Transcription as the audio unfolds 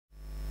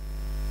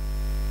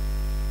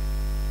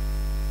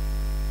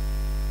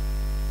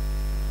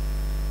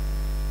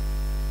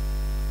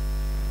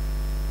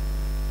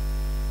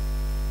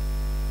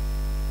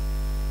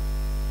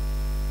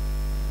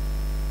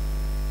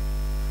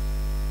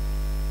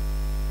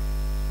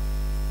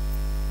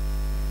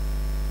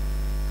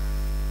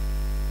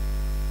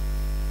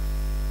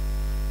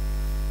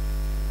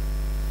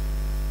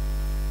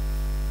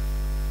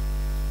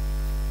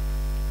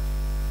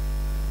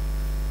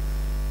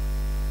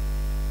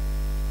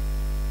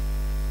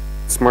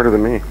smarter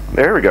than me.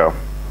 There we go.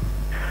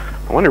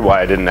 I wondered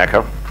why I didn't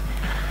echo.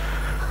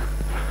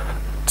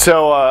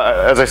 So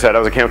as I said, I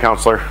was a camp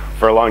counselor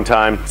for a long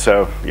time,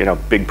 so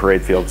big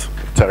parade fields,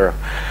 etc.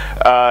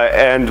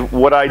 And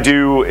what I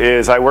do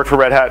is I work for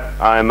Red Hat.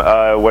 I'm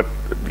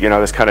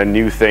this kind of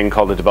new thing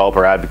called a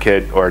developer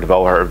advocate or a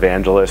developer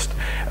evangelist.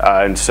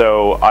 And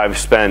so I've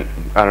spent,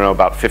 I don't know,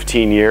 about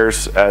 15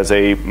 years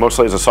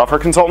mostly as a software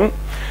consultant.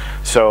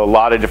 So a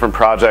lot of different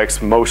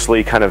projects,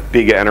 mostly kind of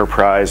big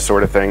enterprise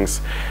sort of things.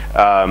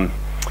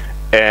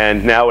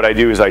 And now what I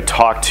do is I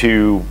talk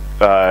to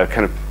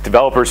kind of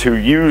developers who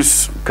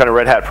use kind of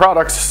Red Hat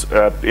products,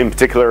 in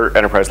particular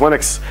Enterprise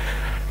Linux,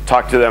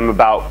 talk to them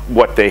about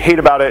what they hate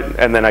about it,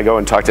 and then I go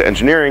and talk to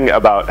engineering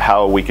about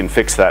how we can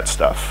fix that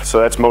stuff.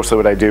 So that's mostly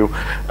what I do.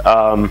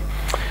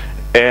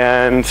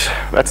 And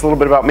that's a little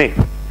bit about me.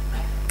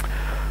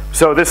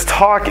 So this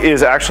talk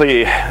is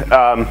actually,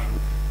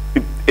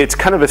 it's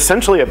kind of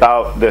essentially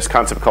about this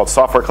concept called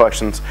software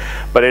collections,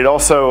 but it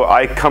also,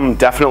 I come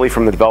definitely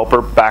from the developer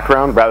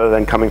background rather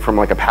than coming from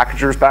like a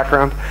packager's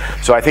background.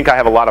 So I think I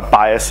have a lot of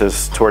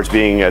biases towards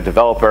being a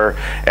developer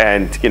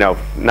and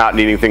not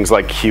needing things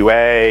like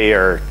QA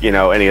or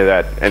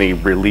any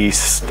release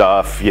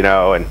stuff,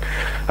 and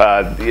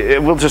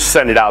we'll just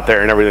send it out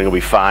there and everything will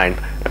be fine.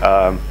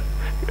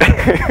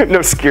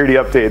 No security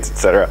updates,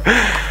 etc.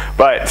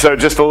 But so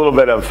just a little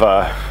bit of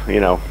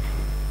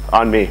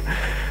on me.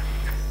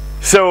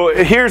 So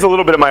here's a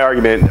little bit of my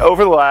argument.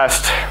 Over the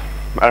last,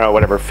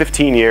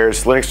 15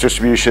 years, Linux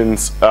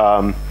distributions,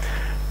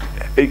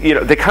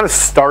 they kind of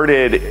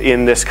started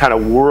in this kind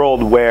of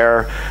world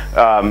where,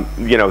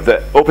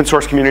 the open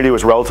source community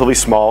was relatively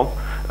small.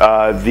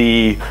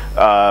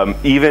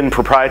 Even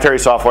proprietary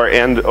software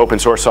and open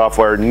source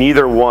software,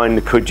 neither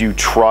one could you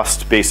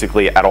trust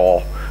basically at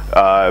all.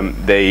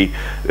 It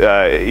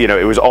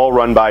was all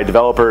run by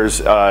developers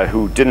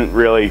who didn't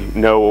really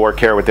know or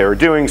care what they were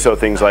doing, so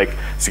things like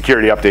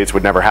security updates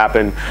would never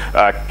happen,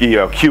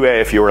 QA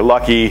if you were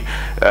lucky,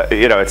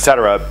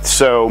 etc.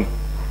 So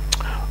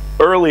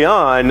early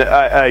on,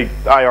 I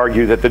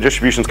argue that the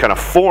distributions kind of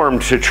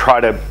formed to try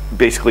to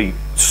basically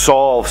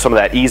solve some of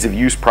that ease of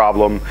use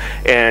problem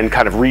and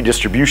kind of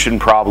redistribution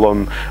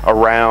problem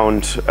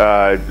around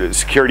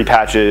security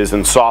patches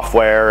and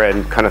software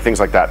and kind of things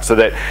like that, so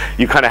that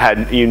you kind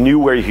of you knew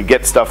where you could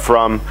get stuff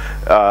from,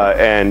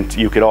 and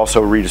you could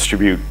also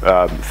redistribute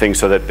things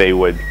so that they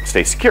would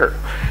stay secure.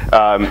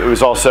 It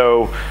was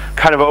also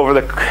kind of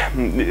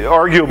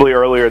arguably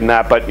earlier than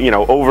that, but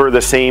over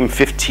the same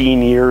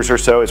 15 years or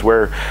so is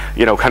where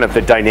kind of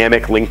the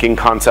dynamic linking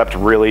concept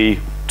really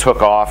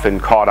took off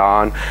and caught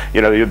on.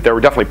 There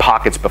were definitely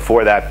pockets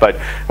before that, but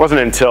it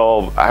wasn't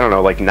until, I don't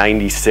know, like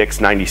 96,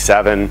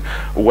 97,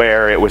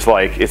 where it was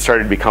like, it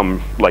started to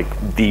become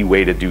like the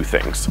way to do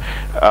things.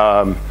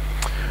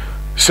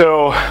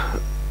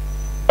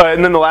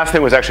 And then the last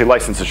thing was actually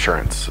license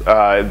assurance.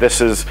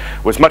 This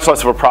was much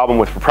less of a problem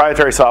with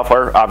proprietary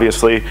software,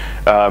 obviously,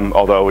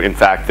 although in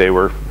fact they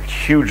were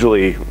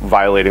hugely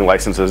violating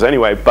licenses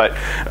anyway, but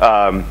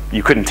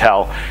you couldn't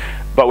tell.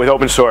 But with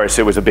open source,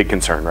 it was a big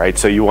concern, right?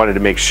 So you wanted to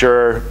make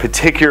sure,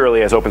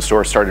 particularly as open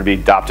source started to be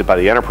adopted by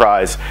the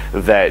enterprise,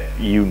 that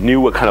you knew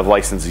what kind of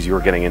licenses you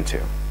were getting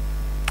into.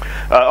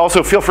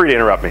 Also, feel free to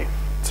interrupt me.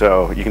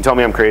 So you can tell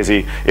me I'm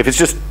crazy. If it's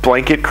just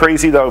blanket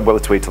crazy, though, well,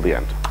 let's wait till the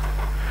end.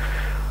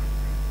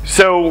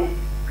 So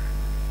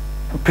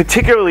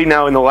particularly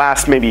now in the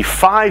last maybe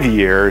 5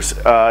 years,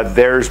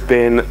 there's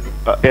been,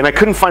 and I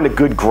couldn't find a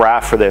good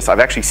graph for this. I've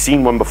actually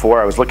seen one before.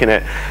 I was looking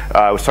at,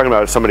 I was talking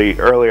about somebody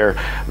earlier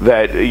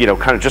that,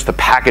 kind of just the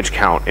package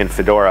count in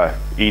Fedora,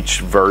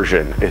 each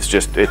version is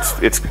just, it's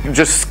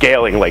just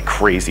scaling like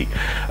crazy.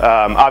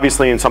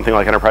 Obviously in something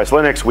like Enterprise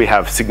Linux, we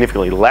have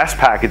significantly less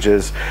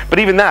packages, but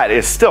even that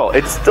is still,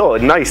 it's still a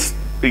nice,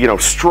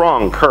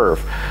 strong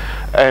curve.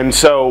 And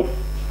so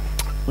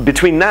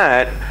between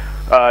that,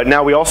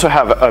 now we also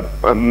have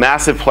a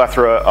massive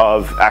plethora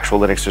of actual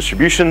Linux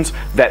distributions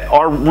that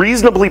are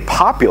reasonably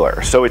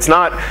popular. So it's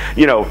not,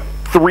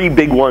 3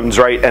 big ones,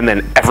 right, and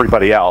then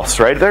everybody else,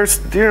 right? There's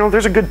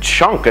a good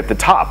chunk at the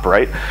top,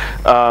 right?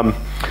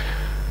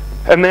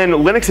 And then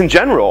Linux in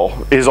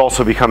general is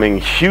also becoming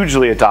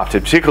hugely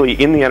adopted, particularly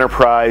in the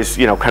enterprise,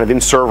 kind of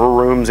in server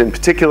rooms in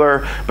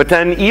particular, but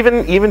then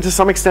even to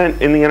some extent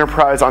in the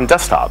enterprise on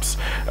desktops.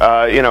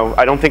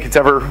 I don't think it's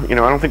ever, I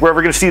don't think we're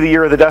ever going to see the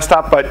year of the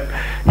desktop, but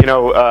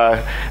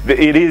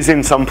it is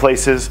in some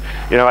places.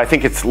 I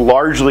think it's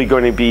largely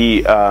going to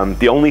be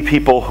the only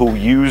people who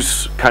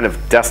use kind of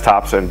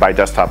desktops, and by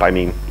desktop I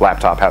mean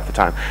laptop half the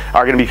time,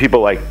 are going to be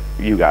people like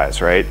you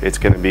guys, right? It's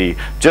going to be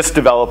just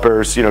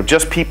developers,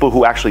 just people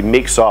who actually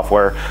make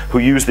software who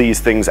use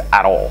these things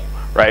at all,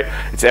 right?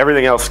 It's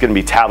everything else is going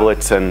to be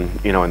tablets and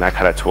and that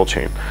kind of tool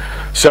chain.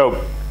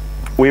 So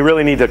we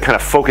really need to kind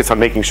of focus on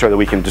making sure that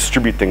we can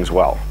distribute things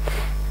well.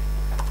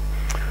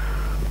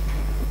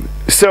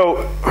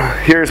 So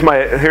here's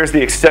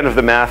the extent of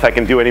the math I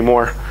can do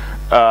anymore.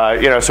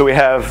 So we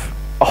have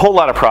a whole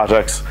lot of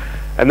projects,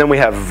 and then we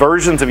have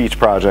versions of each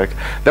project,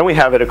 then we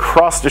have it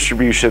across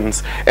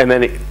distributions, and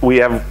then we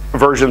have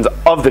versions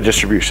of the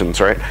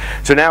distributions, right?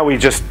 So now we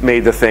just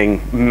made the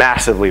thing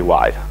massively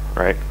wide,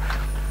 right?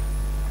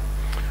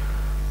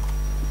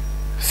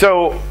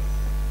 So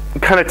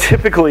kind of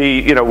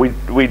typically,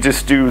 we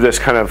just do this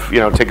kind of,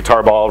 take a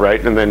tarball,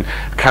 right, and then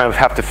kind of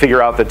have to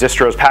figure out the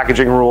distro's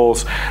packaging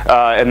rules,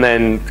 and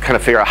then kind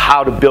of figure out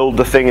how to build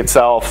the thing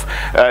itself,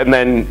 and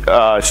then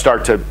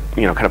start to,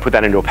 kind of put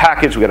that into a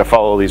package. We got to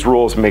follow these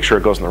rules and make sure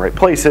it goes in the right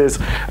places,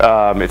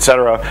 et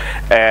cetera.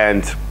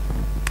 And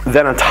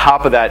then on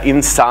top of that,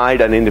 inside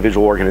an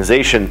individual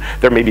organization,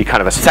 there may be kind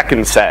of a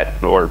second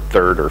set, or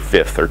third, or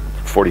fifth, or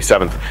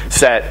 47th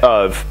set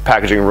of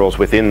packaging rules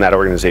within that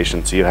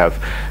organization. So you kind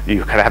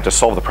of have to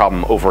solve the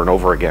problem over and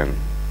over again.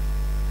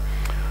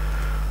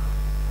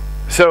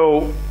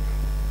 So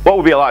what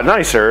would be a lot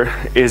nicer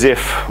is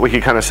if we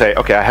could kind of say,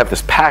 okay, I have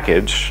this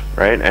package,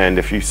 right? And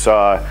if you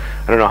saw,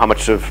 I don't know how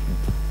much of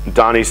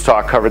Donnie's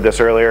talk covered this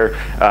earlier.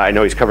 I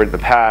know he's covered it in the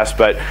past,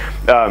 but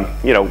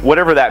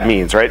whatever that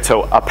means, right?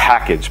 So a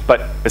package,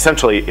 but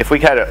essentially, if we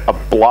had a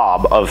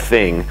blob of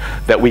thing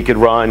that we could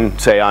run,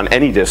 say, on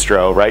any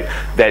distro, right,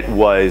 that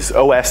was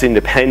OS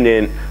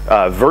independent,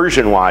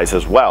 version-wise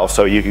as well.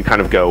 So you could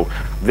kind of go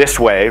this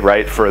way,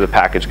 right, for the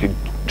package could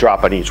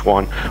drop on each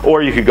one,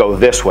 or you could go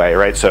this way,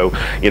 right? So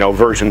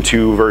version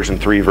 2, version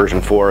 3, version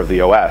 4 of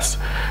the OS.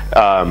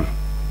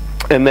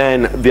 And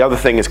then the other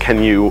thing is,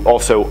 can you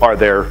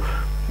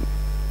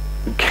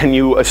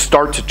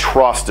start to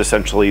trust,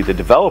 essentially, the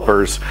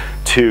developers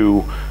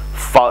to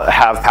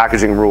have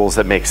packaging rules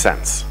that make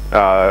sense,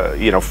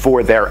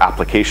 for their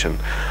application,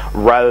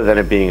 rather than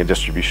it being a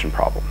distribution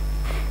problem.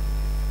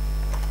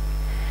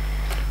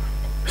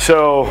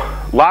 So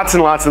lots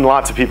and lots and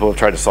lots of people have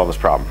tried to solve this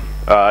problem.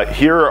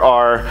 Here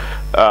are,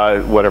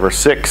 whatever,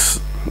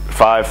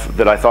 5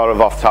 that I thought of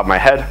off the top of my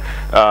head,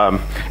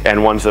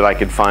 and ones that I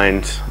could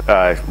find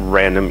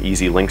random,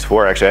 easy links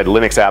for. Actually, I had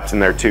Linux apps in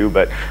there too,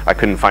 but I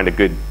couldn't find a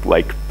good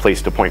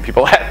place to point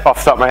people at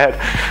off the top of my head.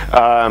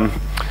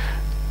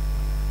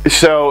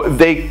 So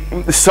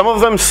some of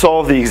them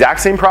solve the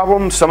exact same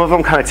problem. Some of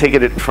them kind of take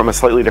it from a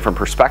slightly different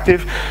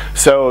perspective.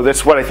 So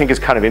that's what I think is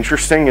kind of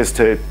interesting, is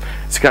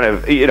it's kind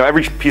of,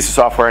 every piece of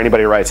software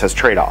anybody writes has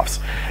trade-offs.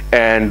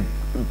 And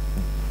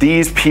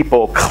these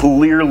people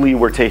clearly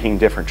were taking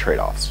different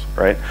trade-offs,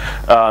 right?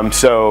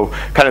 So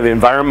kind of the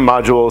environment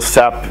modules,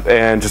 SEP,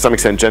 and to some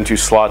extent Gen2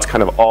 slots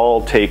kind of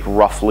all take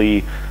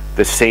roughly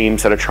the same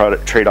set of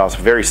trade-offs,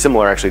 very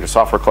similar actually to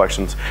software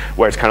collections,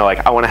 where it's kind of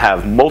like, I want to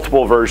have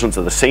multiple versions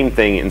of the same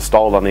thing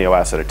installed on the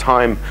OS at a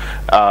time,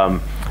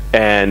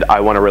 and I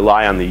want to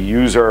rely on the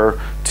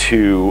user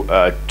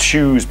to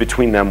choose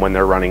between them when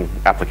they're running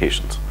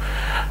applications.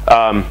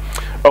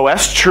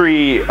 OS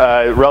tree,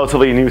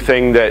 relatively new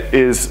thing that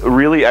is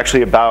really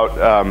actually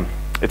about,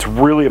 it's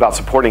really about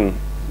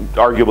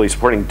arguably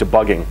supporting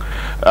debugging.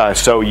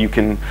 So you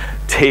can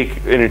take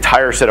an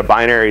entire set of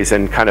binaries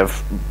and kind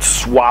of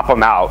swap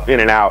them out, in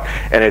and out,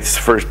 and it's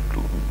for,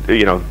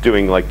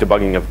 doing like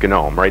debugging of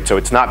GNOME, right? So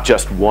it's not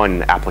just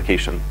one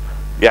application.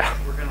 Yeah?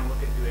 We're going to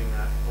look at doing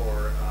that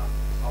for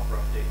software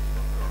updates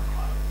for our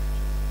cloud.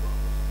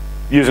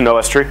 Using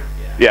OS tree?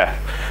 Yeah.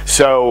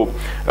 So,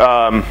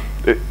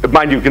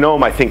 mind you,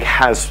 GNOME, I think,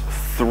 has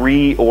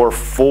 3 or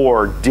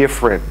 4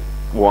 different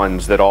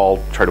ones that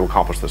all try to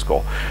accomplish this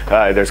goal.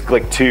 There's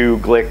Glick2,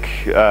 Glick,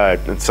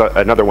 it's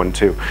another one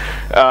too.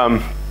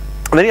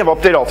 And then you have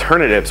update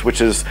alternatives,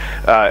 which is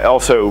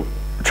also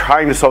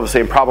trying to solve the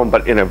same problem,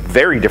 but in a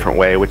very different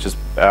way, which is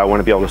I want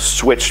to be able to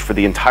switch for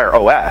the entire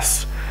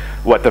OS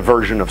what the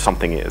version of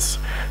something is.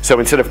 So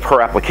instead of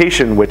per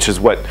application, which is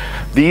what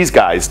these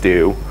guys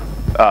do,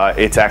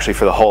 it's actually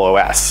for the whole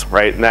OS,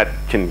 right? And that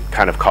can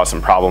kind of cause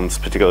some problems,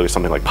 particularly with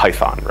something like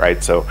Python,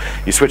 right? So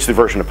you switch the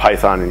version of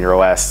Python in your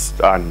OS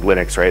on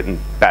Linux, right? And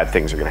bad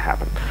things are going to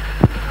happen.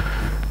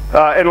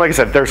 And like I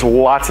said, there's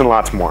lots and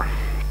lots more.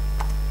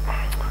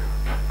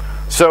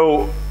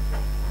 So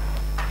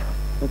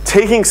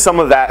taking some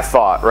of that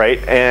thought,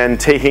 right, and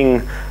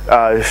taking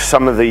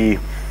some of the,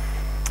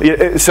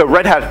 so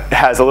Red Hat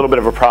has a little bit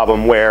of a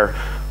problem where,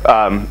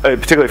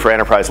 particularly for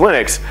enterprise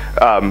Linux,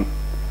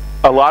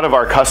 a lot of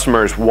our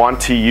customers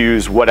want to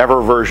use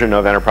whatever version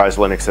of enterprise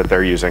Linux that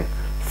they're using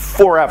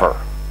forever.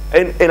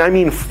 And I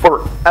mean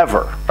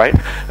forever, right?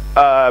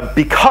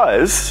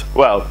 Because,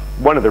 well,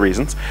 one of the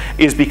reasons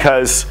is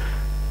because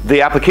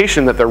the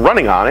application that they're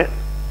running on it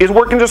is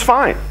working just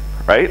fine,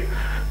 right?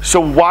 So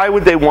why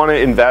would they want to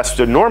invest?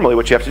 Normally,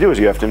 what you have to do is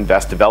you have to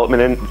invest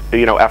development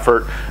in,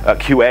 effort,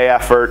 QA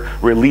effort,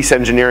 release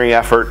engineering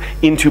effort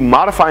into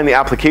modifying the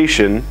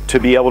application to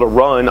be able to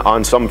run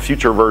on some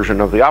future version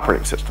of the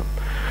operating system.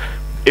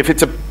 If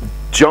it's a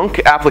junk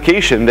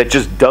application that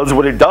just does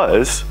what it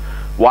does,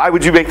 why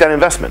would you make that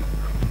investment?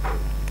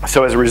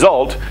 So as a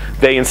result,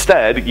 they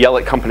instead yell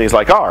at companies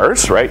like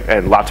ours, right,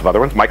 and lots of other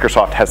ones.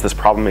 Microsoft has this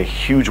problem in a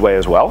huge way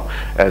as well,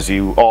 as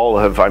you all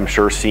have, I'm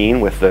sure,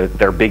 seen with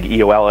their big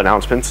EOL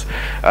announcements.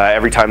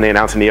 Every time they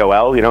announce an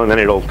EOL, and then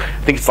it'll,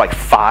 I think it's like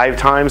 5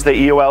 times they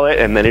EOL it,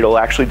 and then it'll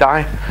actually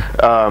die.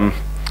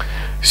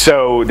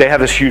 So they have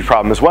this huge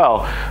problem as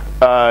well.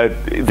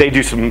 They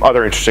do some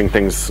other interesting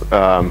things.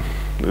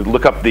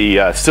 Look up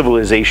the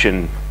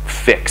Civilization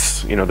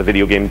fix, the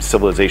video game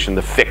Civilization,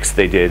 the fix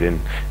they did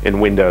in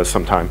Windows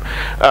sometime.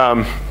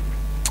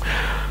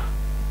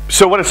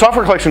 So what a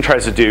software collection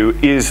tries to do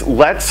is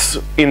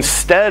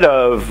instead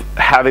of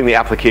having the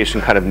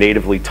application kind of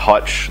natively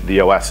touch the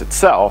OS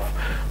itself,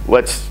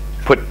 let's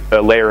put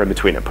a layer in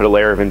between it, put a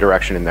layer of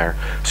indirection in there,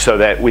 so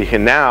that we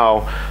can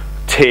now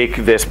take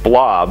this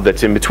blob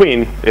that's in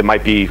between. It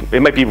might be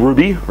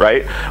Ruby,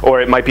 right?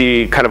 Or it might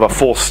be kind of a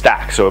full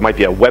stack. So it might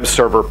be a web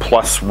server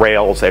plus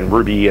Rails and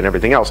Ruby and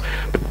everything else.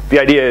 But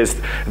the idea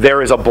is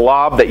there is a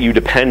blob that you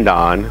depend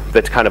on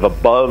that's kind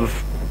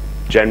of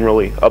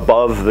generally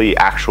above the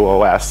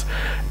actual OS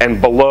and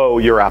below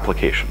your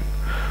application.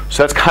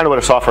 So that's kind of what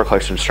a software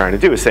collection is trying to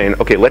do, is saying,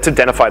 okay, let's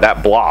identify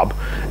that blob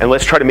and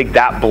let's try to make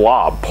that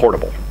blob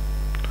portable.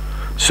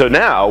 So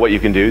now what you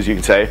can do is you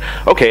can say,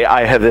 okay,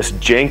 I have this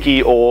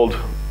janky old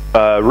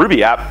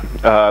Ruby app,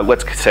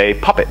 let's say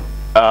Puppet,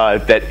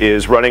 that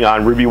is running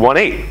on Ruby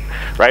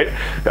 1.8, right?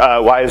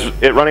 Why is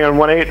it running on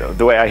 1.8?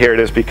 The way I hear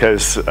it is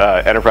because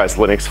Enterprise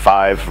Linux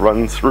 5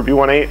 runs Ruby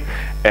 1.8.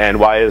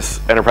 And why is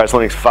Enterprise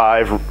Linux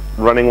 5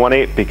 running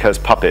 1.8? Because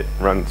Puppet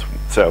runs.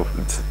 So,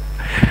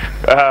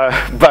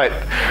 but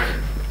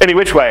any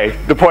which way,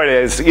 the point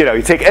is,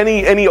 you take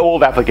any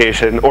old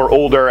application or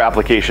older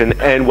application,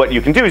 and what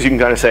you can do is you can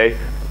kind of say,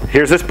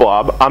 here's this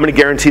blob. I'm going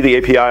to guarantee the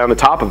API on the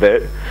top of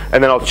it,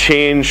 and then I'll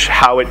change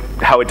how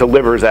it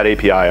delivers that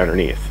API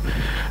underneath,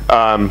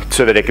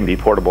 so that it can be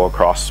portable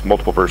across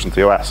multiple versions of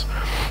the OS.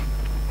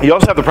 You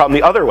also have the problem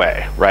the other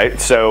way, right?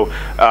 So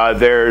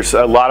there's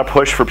a lot of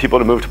push for people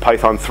to move to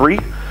Python 3.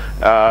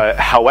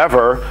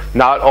 However,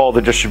 not all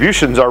the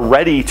distributions are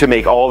ready to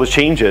make all the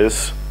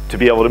changes to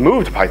be able to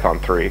move to Python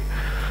 3.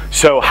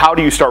 So how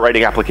do you start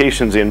writing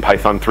applications in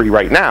Python 3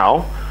 right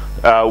now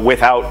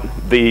without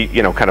the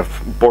kind of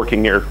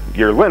borking your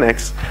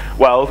Linux?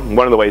 Well,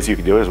 one of the ways you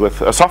can do it is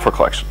with a software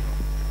collection.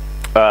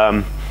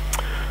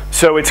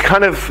 So it's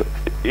kind of,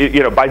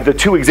 by the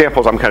two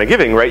examples I'm kind of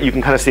giving, right, you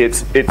can kind of see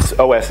it's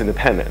OS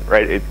independent,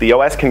 right? The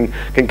OS can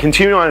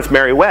continue on its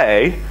merry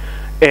way,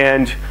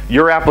 and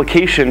your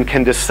application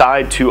can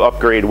decide to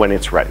upgrade when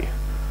it's ready.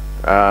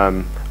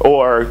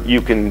 Or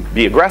you can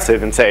be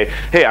aggressive and say,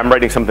 hey, I'm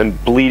writing something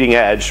bleeding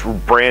edge,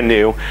 brand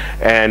new,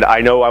 and I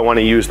know I want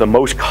to use the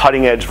most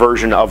cutting edge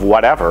version of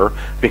whatever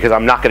because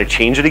I'm not going to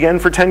change it again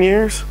for 10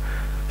 years.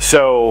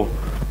 So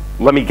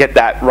let me get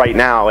that right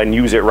now and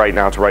use it right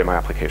now to write my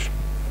application.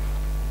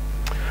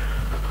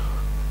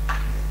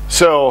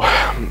 So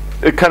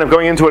kind of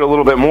going into it a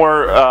little bit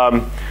more,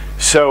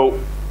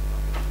 so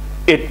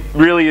it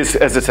really is,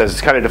 as it says,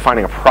 it's kind of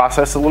defining a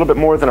process a little bit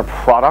more than a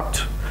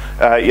product.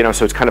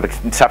 So it's kind of a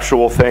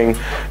conceptual thing.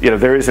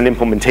 There is an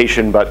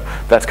implementation, but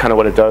that's kind of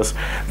what it does.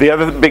 The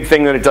other big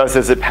thing that it does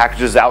is it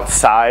packages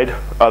outside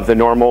of the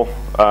normal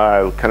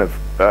kind of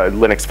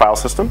Linux file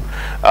system.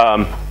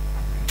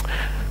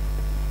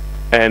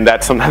 And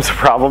that's sometimes a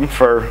problem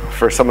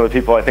for some of the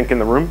people, I think, in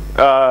the room.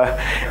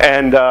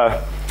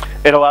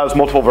 It allows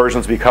multiple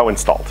versions to be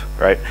co-installed,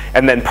 right?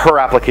 And then per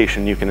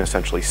application, you can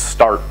essentially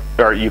start,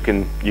 or you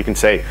can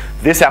say,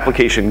 this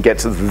application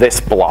gets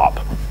this blob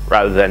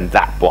rather than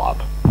that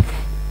blob.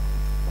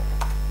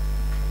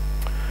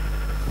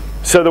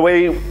 So the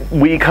way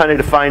we kind of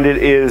defined it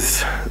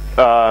is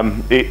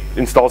it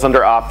installs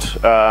under opt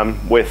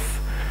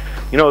with,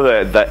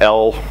 the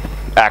L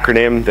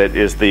acronym that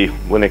is the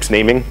Linux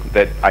naming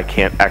that I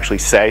can't actually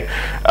say.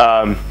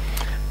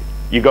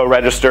 You go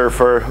register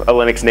for a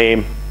Linux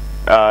name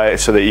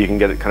so that you can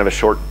get kind of a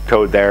short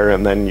code there,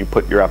 and then you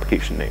put your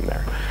application name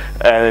there.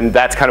 And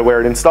that's kind of where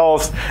it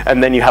installs.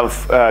 And then you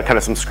have kind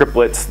of some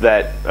scriptlets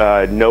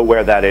that know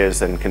where that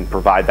is and can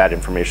provide that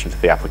information to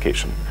the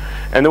application.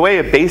 And the way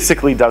it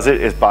basically does it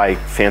is by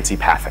fancy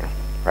pathing,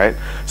 right?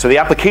 So the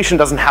application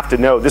doesn't have to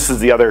know. This is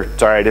the other,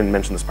 sorry, I didn't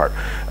mention this part.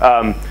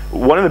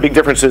 One of the big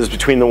differences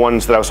between the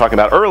ones that I was talking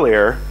about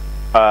earlier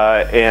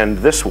and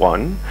this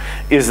one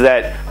is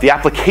that the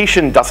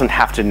application doesn't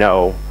have to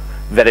know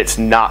that it's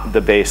not the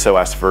base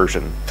OS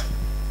version,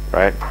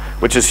 right?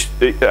 Which is,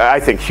 I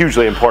think,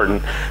 hugely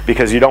important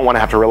because you don't want to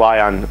have to rely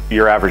on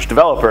your average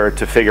developer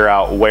to figure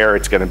out where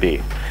it's going to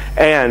be.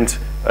 And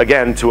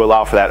again, to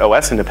allow for that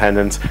OS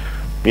independence,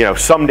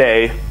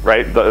 someday,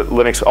 right, all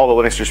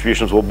the Linux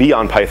distributions will be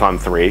on Python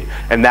 3,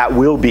 and that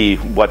will be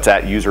what's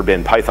at user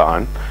bin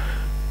Python.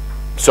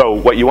 So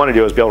what you want to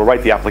do is be able to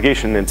write the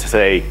application and to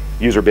say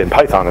user bin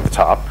Python at the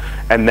top,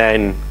 and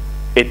then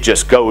it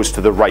just goes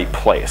to the right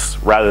place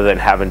rather than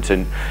having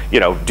to,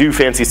 do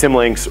fancy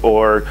symlinks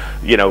or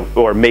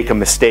make a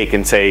mistake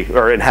and say,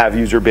 and have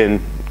user bin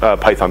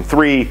Python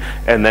 3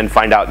 and then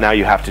find out now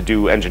you have to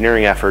do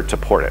engineering effort to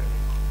port it.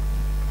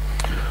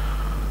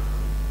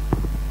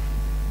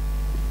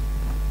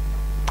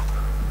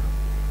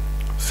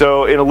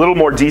 So in a little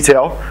more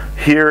detail,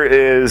 here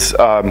is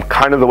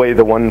kind of the way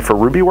the one for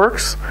Ruby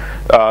works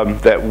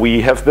that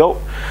we have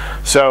built.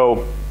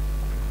 So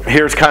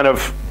here's kind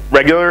of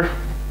regular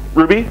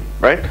Ruby,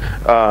 right?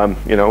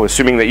 You know,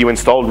 assuming that you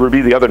installed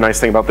Ruby. The other nice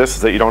thing about this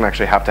is that you don't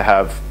actually have to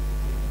have,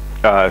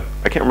 I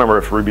can't remember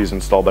if Ruby is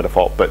installed by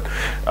default, but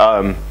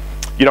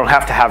you don't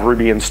have to have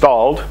Ruby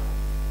installed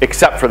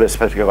except for this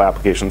particular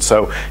application.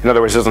 So in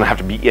other words, it doesn't have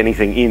to be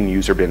anything in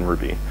user bin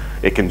Ruby.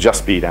 It can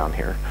just be down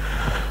here.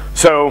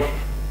 So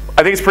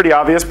I think it's pretty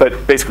obvious,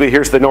 but basically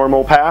here's the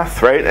normal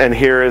path, right? And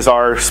here is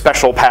our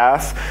special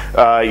path.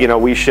 You know,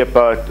 we ship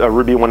a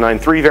Ruby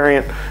 193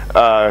 variant,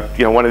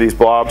 you know, one of these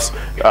blobs.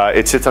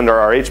 It sits under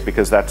RH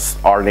because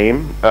that's our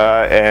name,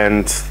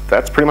 and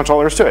that's pretty much all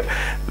there is to it.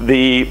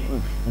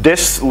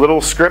 This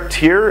little script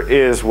here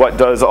is what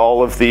does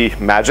all of the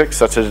magic,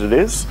 such as it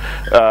is,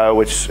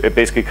 which it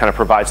basically kind of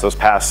provides those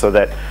paths so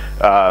that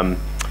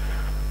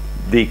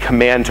the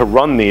command to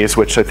run these,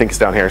 which I think is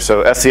down here,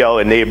 so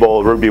SCL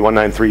enable Ruby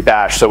 193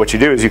 bash. So what you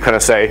do is you kind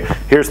of say,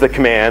 here's the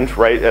command,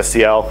 right,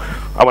 SCL,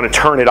 I want to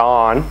turn it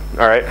on,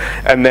 all right,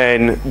 and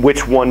then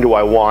which one do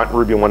I want,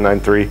 Ruby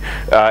 193,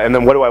 and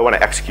then what do I want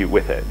to execute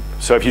with it?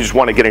 So if you just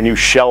want to get a new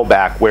shell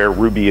back where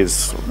Ruby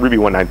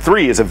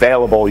 193 is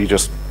available, you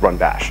just run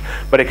bash.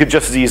 But it could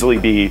just as easily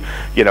be,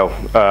 you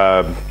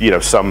know,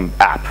 some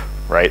app,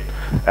 right?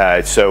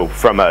 So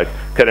from a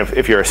kind of,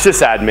 if you're a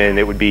sysadmin,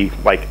 it would be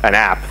like an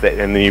app that,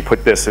 and then you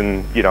put this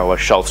in, you know, a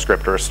shell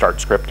script or a start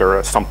script or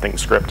a something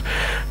script.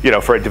 You know,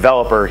 for a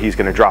developer, he's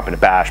going to drop into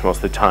bash most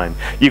of the time.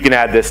 You can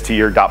add this to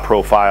your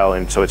 .profile,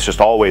 and so it's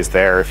just always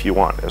there if you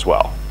want as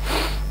well.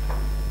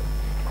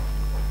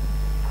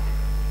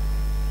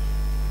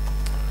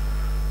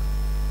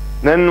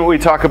 Then we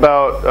talk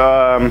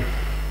about,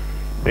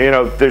 you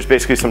know, there's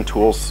basically some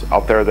tools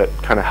out there that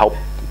kind of help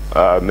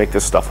make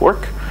this stuff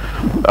work.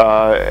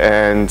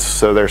 And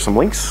so there's some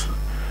links.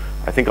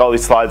 I think all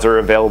these slides are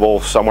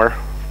available somewhere.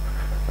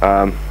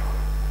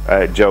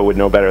 Joe would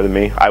know better than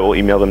me. I will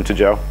email them to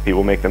Joe. He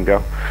will make them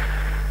go.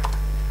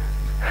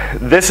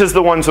 This is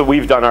the ones that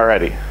we've done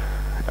already.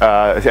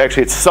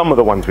 Actually, it's some of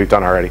the ones we've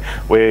done already.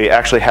 We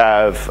actually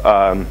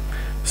have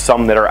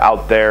some that are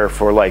out there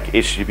for like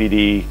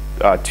HTTPD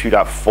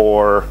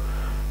 2.4.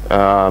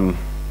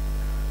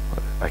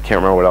 I can't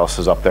remember what else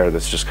is up there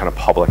that's just kind of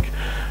public.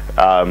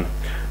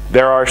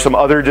 There are some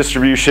other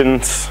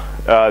distributions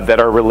that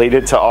are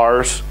related to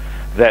ours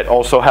that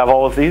also have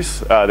all of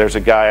these. There's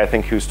a guy, I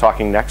think, who's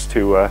talking next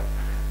who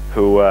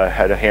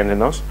had a hand in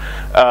those.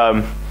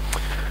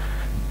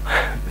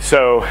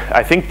 So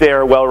I think they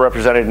are well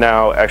represented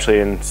now, actually,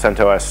 in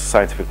CentOS,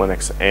 Scientific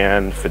Linux,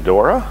 and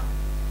Fedora.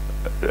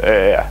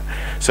 Yeah.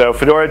 So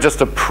Fedora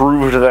just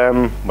approved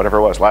them, whatever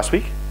it was, last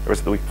week? Or was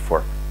it the week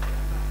before?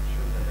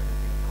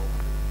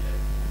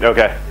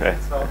 Okay.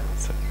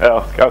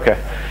 Oh,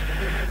 okay.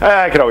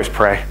 I could always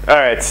pray. All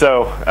right,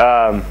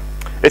 so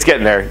it's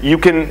getting there. You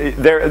can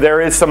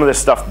there is some of this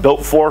stuff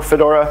built for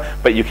Fedora,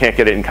 but you can't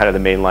get it in kind of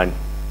the mainline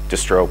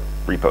distro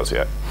repos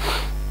yet.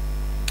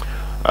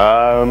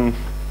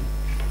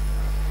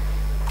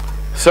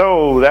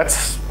 So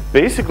that's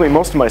basically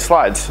most of my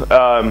slides.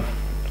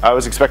 I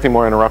was expecting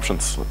more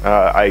interruptions.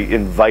 I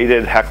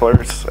invited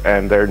hecklers,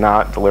 and they're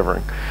not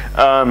delivering.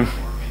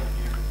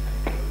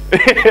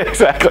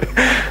 Exactly.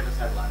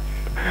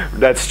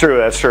 That's true.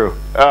 That's true.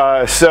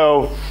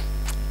 So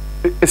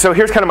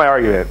here's kind of my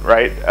argument,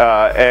 right?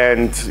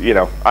 And you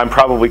know, I'm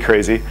probably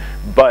crazy,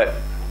 but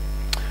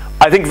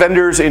I think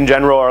vendors in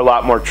general are a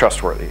lot more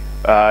trustworthy.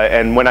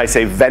 And when I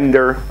say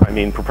vendor, I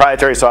mean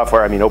proprietary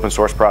software, I mean open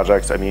source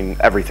projects, I mean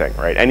everything,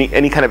 right?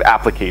 Any kind of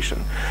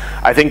application.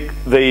 I think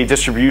the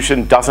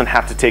distribution doesn't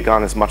have to take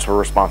on as much of a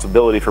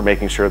responsibility for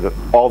making sure that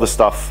all the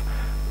stuff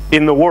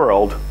in the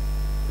world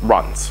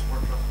runs.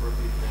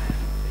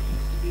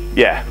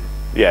 Yeah.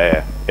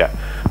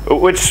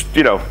 Which,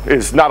 you know,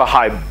 is not a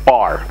high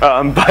bar,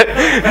 but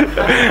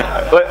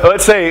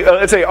let's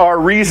say are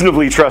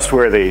reasonably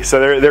trustworthy.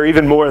 So they're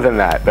even more than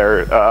that.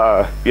 They're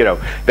you know,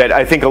 that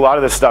I think a lot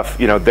of this stuff,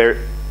 you know,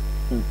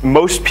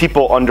 most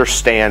people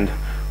understand.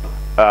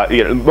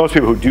 You know, most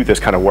people who do this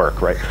kind of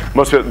work, right?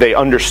 Most people, they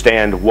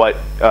understand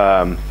what's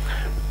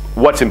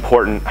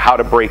important, how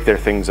to break their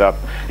things up.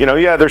 You know,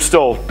 yeah, there's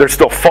still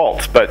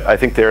faults, but I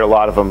think a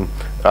lot of them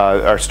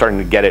are starting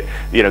to get it.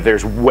 You know,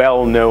 there's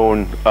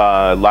well-known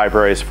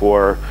libraries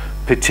for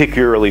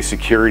particularly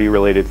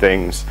security-related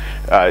things.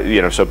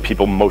 You know, so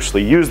people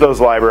mostly use those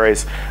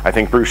libraries. I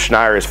think Bruce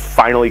Schneier is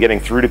finally getting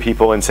through to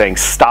people and saying,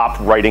 stop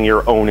writing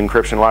your own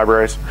encryption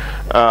libraries.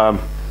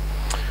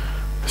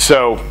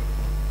 So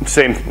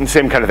same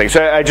kind of thing.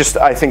 So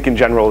I think in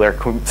general they're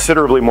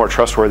considerably more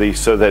trustworthy,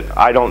 so that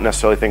I don't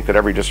necessarily think that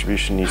every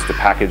distribution needs to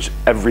package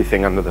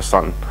everything under the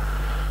sun.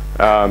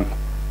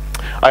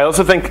 I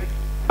also think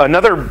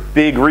another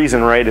big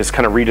reason, right, is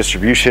kind of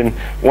redistribution.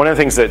 One of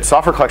the things that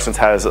Software Collections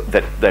has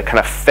that kind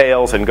of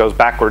fails and goes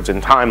backwards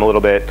in time a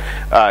little bit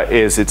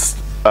is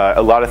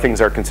a lot of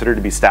things are considered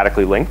to be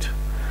statically linked,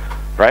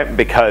 right?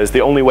 Because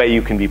the only way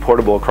you can be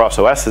portable across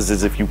OSs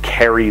is if you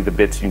carry the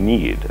bits you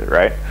need,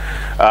 right?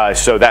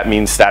 So that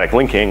means static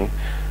linking,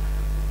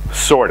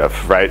 sort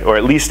of, right? Or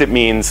at least it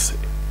means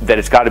that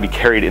it's got to be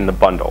carried in the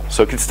bundle.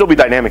 So it can still be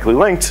dynamically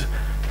linked.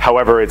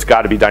 However, it's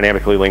got to be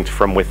dynamically linked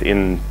from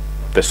within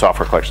this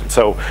software collection.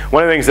 So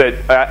one of the things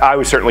that I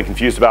was certainly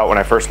confused about when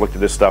I first looked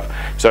at this stuff,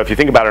 so if you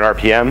think about an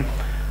RPM,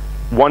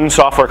 one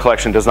software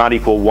collection does not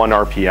equal 1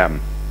 RPM,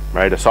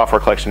 right? A software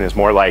collection is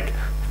more like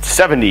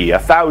 70,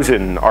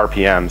 1,000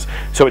 RPMs.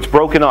 So it's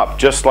broken up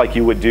just like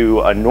you would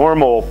do a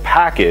normal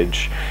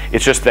package.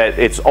 It's just that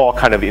it's all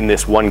kind of in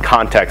this one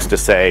context to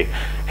say,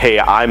 hey,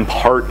 I'm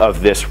part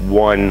of this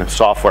one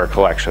software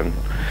collection.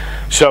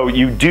 So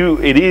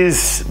it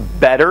is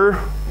better,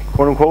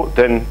 quote unquote,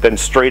 than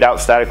straight out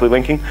statically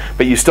linking,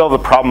 but you still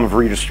have the problem of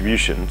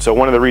redistribution. So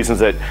one of the reasons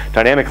that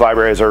dynamic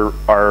libraries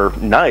are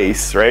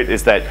nice, right,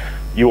 is that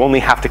you only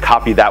have to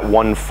copy that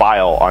one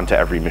file onto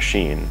every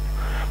machine.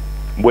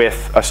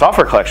 With a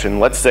software collection,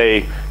 let's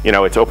say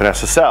it's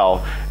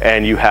OpenSSL,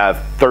 and you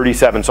have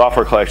 37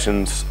 software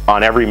collections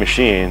on every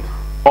machine,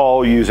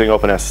 all using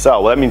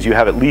OpenSSL. Well, that means you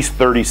have at least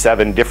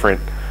 37 different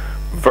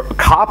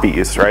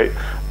copies, right,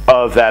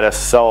 of that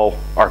SSL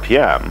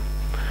RPM.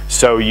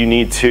 So you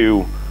need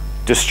to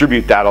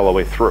distribute that all the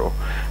way through.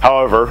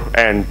 However,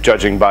 and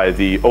judging by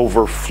the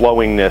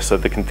overflowingness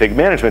of the config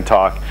management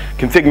talk,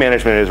 config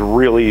management is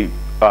really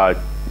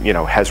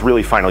has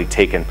really finally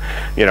taken.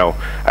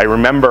 I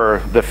remember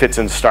the fits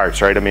and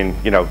starts, right? I mean,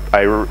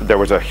 there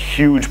was a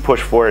huge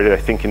push for it, I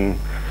think in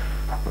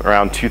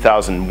around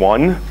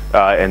 2001,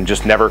 and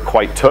just never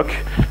quite took,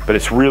 but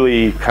it's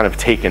really kind of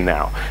taken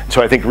now.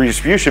 So I think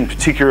redistribution,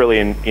 particularly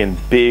in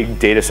big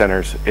data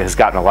centers, has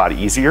gotten a lot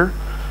easier.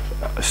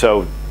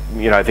 So,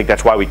 I think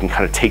that's why we can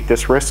kind of take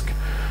this risk.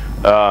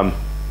 The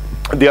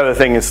other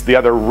thing is, the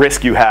other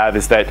risk you have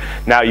is that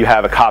now you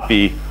have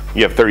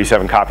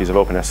 37 copies of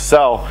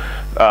OpenSSL.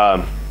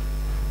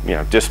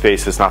 Disk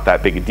space is not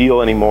that big a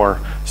deal anymore.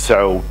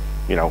 So,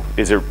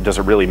 does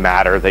it really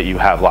matter that you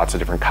have lots of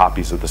different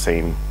copies of the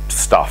same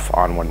stuff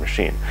on one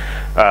machine?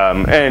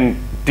 And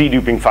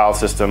deduping file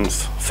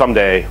systems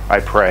someday,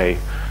 I pray,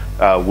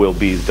 will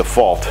be the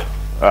default,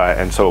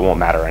 and so it won't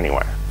matter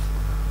anyway.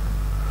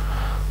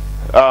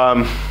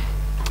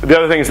 The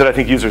other thing is that I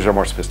think users are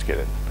more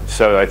sophisticated.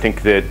 So I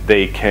think that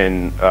they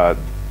can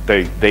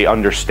they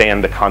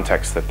understand the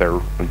context that they're,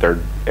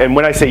 and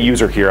when I say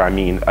user here, I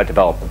mean a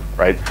developer,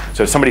 right?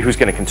 So somebody who's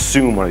going to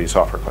consume one of these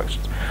software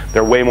collections.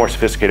 They're way more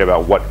sophisticated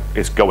about what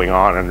is going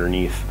on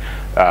underneath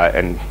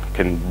and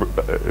can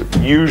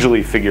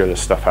usually figure this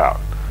stuff out.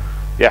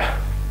 Yeah?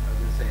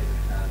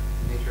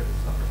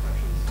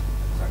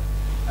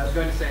 I was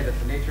going to say that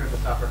the nature of the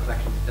software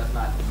collections does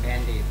not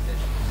mandate that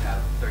you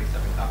have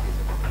 37 copies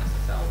of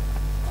OpenSSL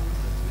on the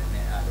system.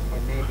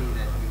 It may be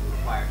that you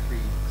require 3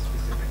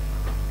 specific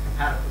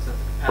compatible sets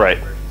of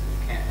compatible versions, and you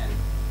can. And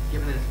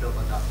given that it's built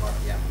on top of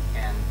RPM, you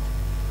can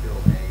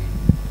build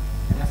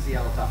an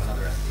SCL on top of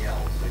another SCL,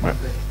 so you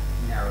could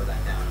narrow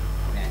that down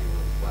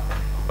manually as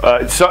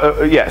well.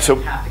 So you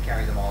have to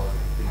carry them all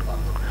in the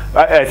bundle.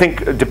 I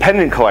think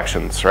dependent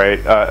collections,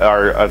 right,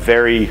 are a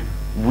very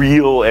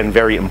real and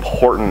very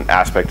important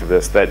aspect of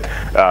this that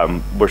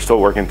we're still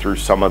working through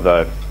some of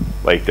the,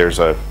 there's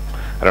I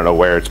don't know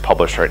where it's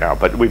published right now,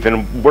 but we've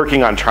been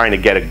working on trying to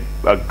get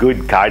a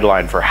good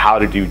guideline for how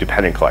to do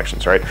dependent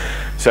collections, right?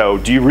 So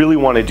do you really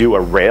want to do a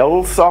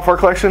Rails software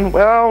collection?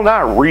 Well,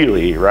 not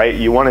really, right?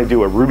 You want to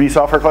do a Ruby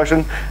software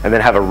collection and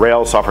then have a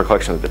Rails software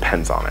collection that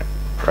depends on it,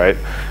 right?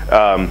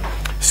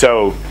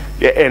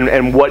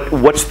 And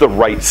what's the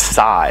right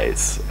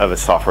size of a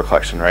software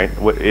collection, right?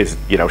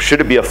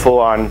 Should it be a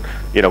full-on,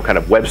 kind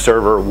of web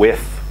server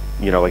with,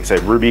 like I said,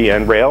 Ruby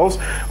and Rails,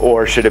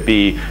 or should it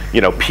be,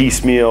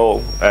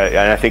 piecemeal? And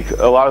I think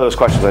a lot of those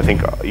questions, I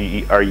think,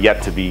 are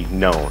yet to be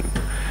known.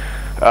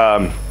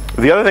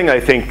 The other thing I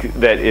think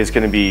that is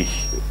going to be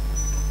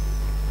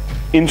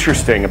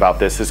interesting about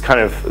this is kind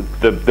of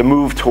the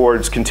move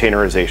towards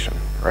containerization,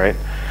 right?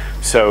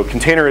 So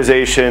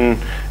containerization,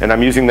 and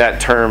I'm using that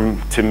term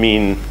to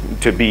mean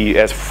to be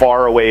as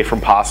far away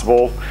from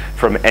possible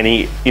from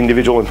any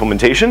individual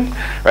implementation,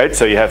 right?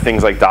 So you have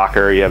things like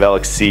Docker, you have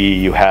LXC,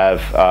 you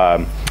have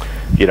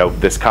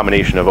this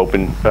combination of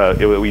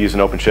we use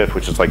an OpenShift,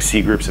 which is like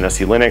C groups and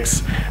SC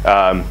Linux.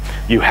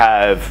 You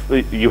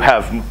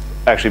have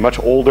actually much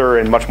older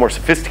and much more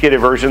sophisticated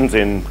versions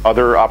in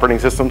other operating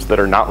systems that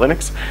are not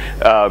Linux.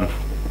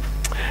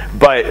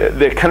 But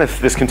the kind of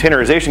this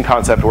containerization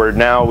concept where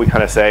now we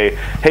kind of say,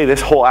 hey,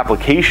 this whole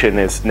application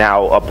is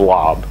now a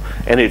blob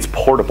and it's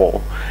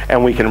portable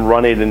and we can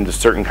run it into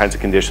certain kinds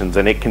of conditions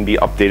and it can be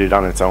updated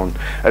on its own.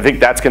 I think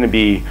that's going to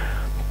be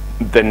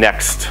the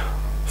next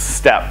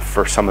step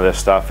for some of this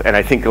stuff, and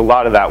I think a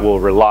lot of that will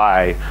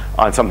rely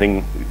on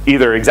something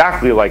either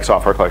exactly like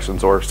software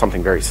collections or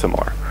something very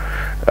similar,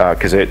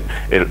 because it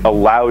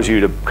allows you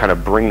to kind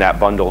of bring that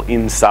bundle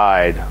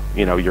inside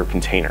your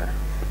container.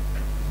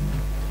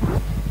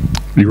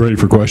 You ready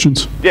for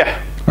questions? Yeah.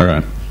 All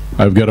right.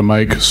 I've got a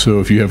mic, so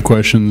if you have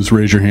questions,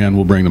 raise your hand.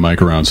 We'll bring the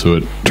mic around so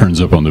it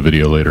turns up on the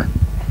video later.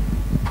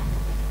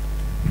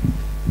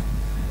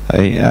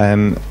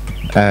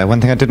 Hi.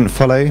 One thing I didn't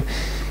follow,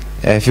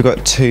 if you've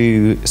got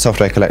 2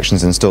 software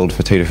collections installed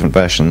for 2 different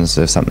versions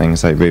of something,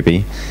 say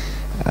Ruby,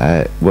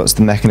 what's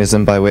the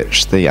mechanism by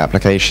which the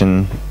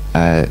application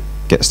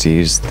gets to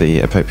use the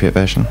appropriate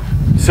version?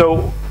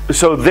 So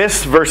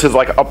this versus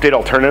like update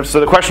alternatives. So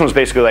the question was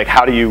basically like,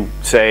 how do you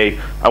say,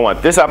 I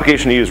want this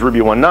application to use Ruby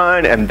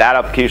 1.9 and that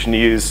application to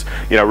use,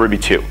 Ruby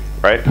 2,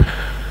 right?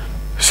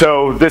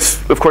 So this,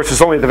 of course,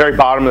 is only at the very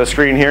bottom of the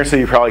screen here, so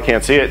you probably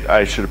can't see it.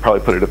 I should have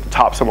probably put it at the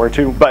top somewhere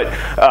too. But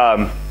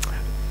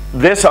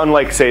this,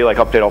 unlike say like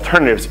update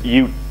alternatives,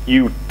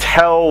 you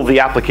tell the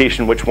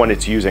application which one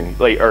it's using,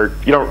 or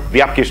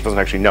the application doesn't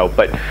actually know,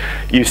 but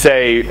you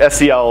say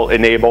SCL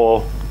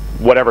enable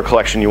whatever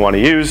collection you want to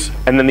use,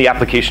 and then the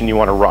application you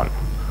want to run,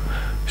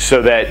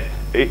 so that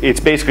it's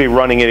basically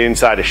running it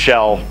inside a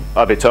shell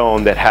of its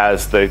own that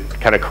has the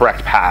kind of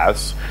correct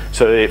paths,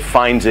 so that it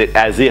finds it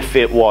as if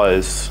it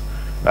was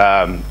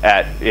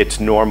at its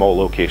normal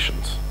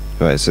locations.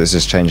 Right, so it's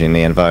just changing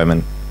the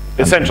environment.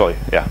 Essentially,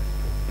 yeah.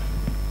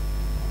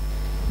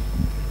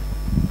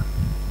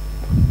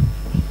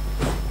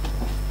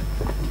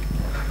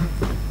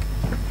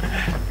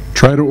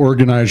 Try to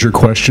organize your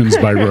questions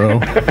by row.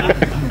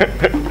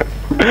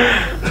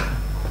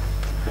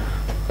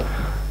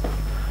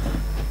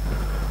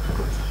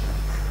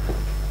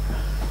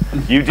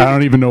 I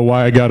don't even know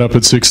why I got up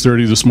at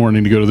 6:30 this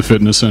morning to go to the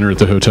fitness center at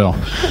the hotel.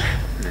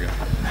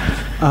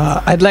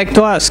 I'd like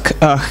to ask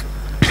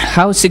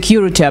how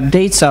security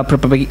updates are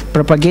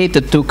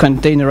propagated to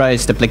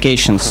containerized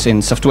applications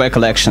in software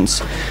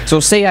collections. So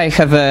say I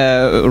have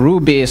a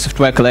Ruby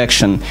software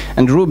collection,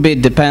 and Ruby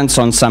depends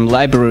on some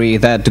library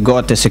that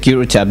got a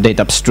security update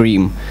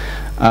upstream.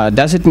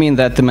 Does it mean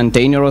that the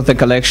maintainer of the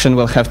collection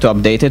will have to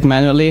update it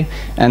manually?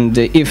 And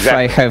if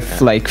I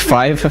have like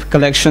 5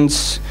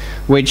 collections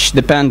which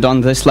depend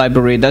on this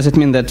library, does it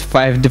mean that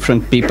 5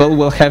 different people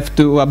will have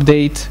to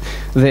update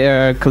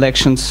their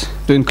collections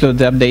to include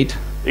the update?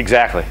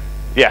 Exactly.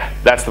 Yeah,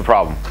 that's the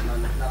problem.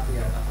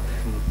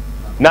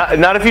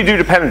 Not if you do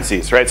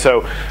dependencies, right?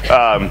 So,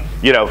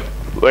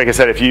 like I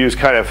said, if you use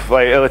kind of,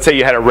 like, let's say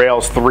you had a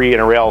Rails 3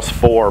 and a Rails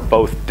 4,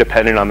 both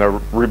dependent on the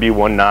Ruby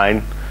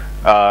 1.9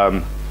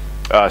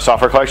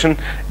 software collection,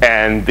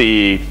 and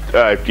the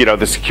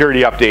the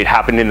security update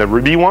happened in the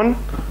Ruby one,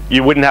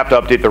 you wouldn't have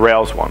to update the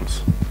Rails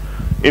ones.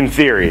 In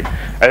theory,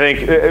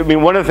 I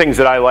mean, one of the things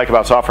that I like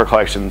about software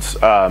collections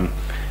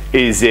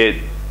is it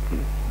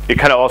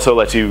kind of also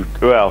lets you,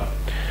 well,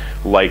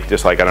 I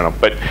don't know,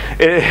 but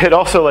it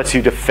also lets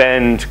you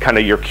defend kind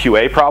of your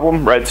QA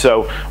problem, right?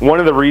 So one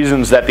of the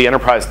reasons that the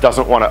enterprise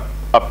doesn't want to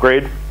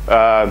upgrade,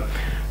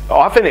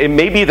 often it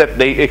may be that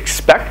they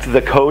expect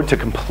the code to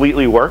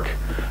completely work,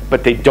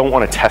 but they don't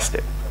want to test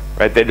it,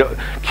 right?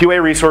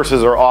 QA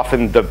resources are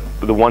often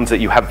the ones that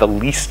you have the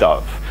least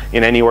of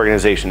in any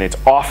organization. It's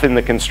often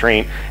the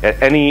constraint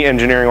at any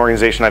engineering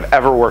organization I've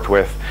ever worked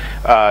with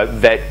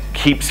that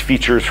keeps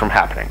features from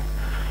happening.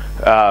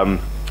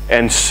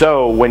 And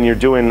so when you're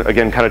doing,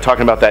 again, kind of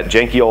talking about that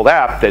janky old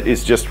app that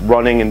is just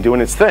running and doing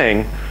its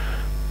thing,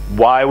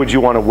 why would you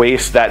want to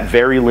waste that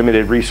very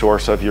limited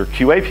resource of your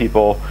QA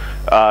people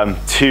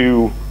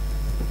to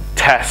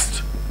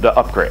test the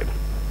upgrade?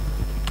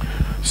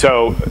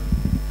 So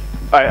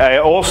I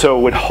also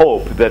would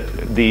hope that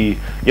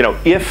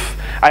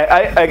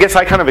I guess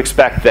I kind of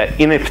expect that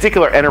in a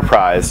particular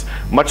enterprise,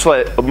 much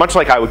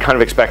like I would kind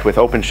of expect with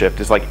OpenShift,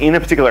 is like in a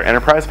particular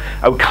enterprise,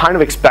 I would kind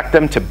of expect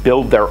them to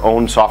build their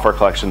own software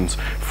collections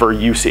for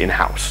use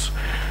in-house.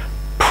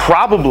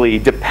 Probably,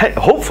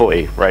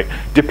 hopefully, right,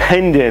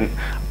 dependent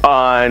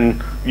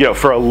on,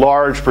 for a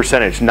large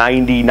percentage,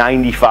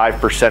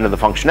 95% of the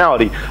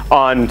functionality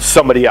on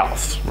somebody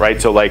else,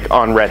 right? So like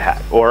on Red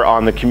Hat or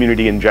on the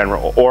community in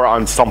general or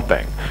on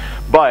something.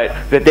 But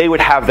that they would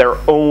have their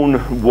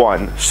own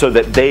one so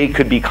that they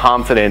could be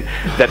confident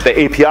that the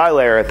API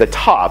layer at the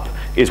top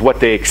is what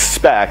they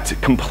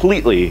expect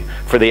completely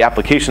for the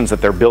applications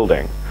that they're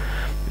building.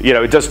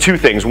 It does 2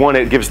 things. One,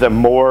 it gives them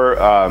more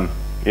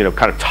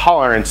kind of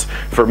tolerance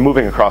for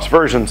moving across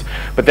versions,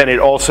 but then it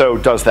also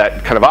does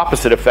that kind of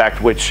opposite effect,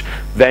 which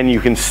then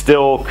you can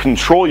still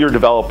control your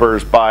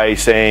developers by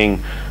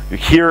saying,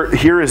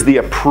 here is the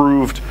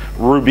approved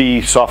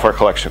Ruby software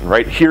collection,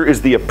 right? Here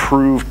is the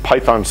approved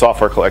Python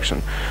software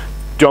collection.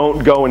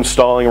 Don't go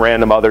installing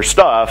random other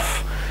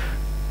stuff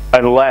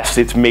unless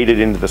it's made it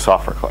into the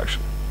software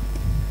collection.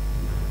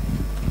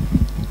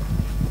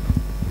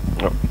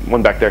 Oh,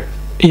 one back there.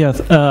 Yeah,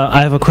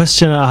 I have a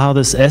question on how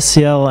this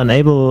SCL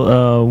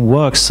enable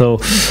works. So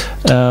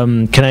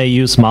can I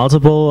use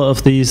multiple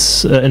of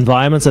these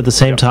environments at the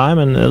same time?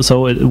 And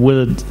so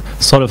will it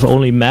sort of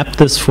only map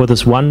this for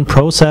this one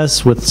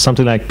process with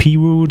something like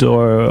proot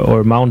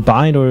or mount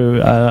bind,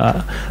 or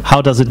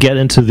how does it get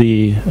into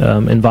the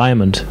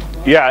environment?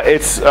 Yeah,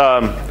 it's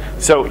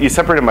so you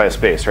separate them by a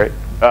space, right?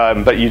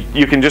 But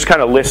you can just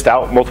kind of list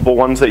out multiple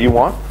ones that you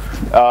want.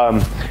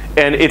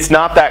 And it's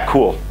not that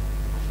cool.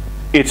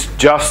 It's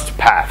just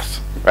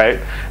paths, right?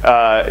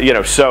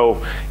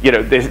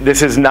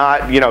 This is not,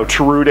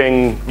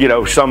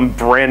 chrooting, some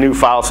brand new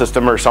file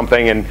system or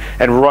something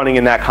and running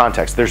in that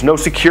context. There's no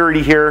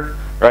security here,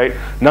 right?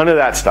 None of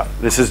that stuff.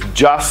 This is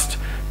just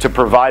to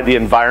provide the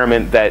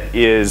environment that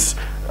is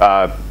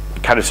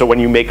kind of so when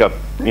you make a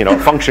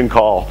function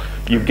call,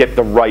 you get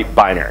the right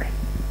binary,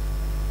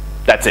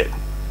 That's it.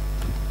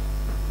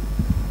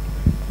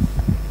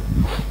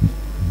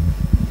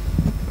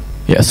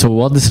 Yeah, so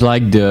what is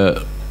like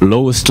the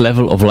lowest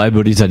level of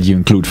libraries that you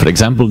include? For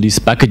example, these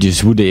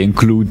packages, would they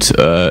include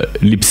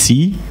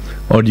libc,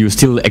 or do you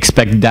still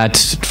expect that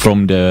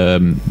from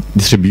the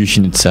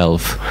distribution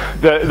itself?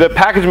 The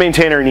package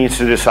maintainer needs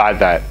to decide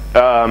that.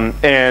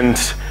 And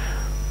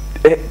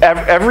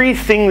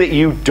everything that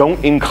you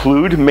don't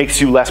include makes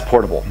you less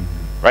portable,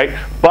 right?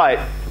 But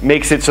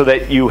makes it so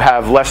that you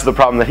have less of the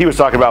problem that he was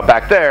talking about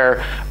back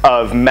there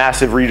of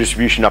massive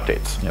redistribution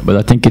updates. Yeah, but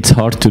I think it's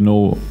hard to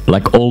know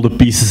like all the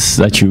pieces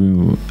that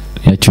you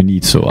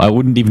need. So I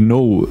wouldn't even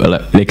know,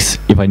 like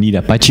if I need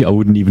Apache, I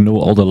wouldn't even know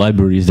all the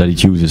libraries that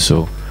it uses.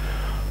 So.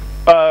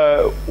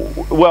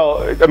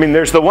 Well, I mean,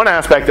 there's the one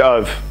aspect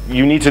of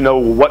you need to know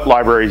what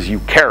libraries you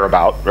care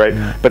about, right?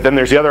 Yeah. But then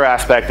there's the other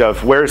aspect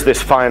of where's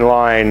this fine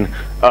line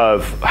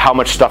of how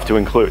much stuff to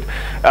include.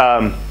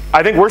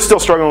 I think we're still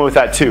struggling with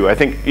that too. I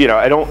think, you know,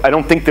 I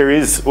don't think there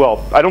is,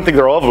 well, I don't think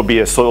there will ever be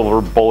a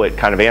silver bullet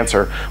kind of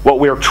answer. What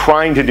we're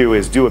trying to do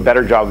is do a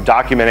better job of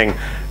documenting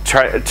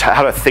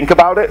how to think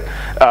about it.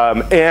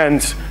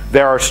 And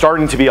there are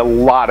starting to be a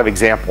lot of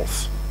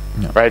examples,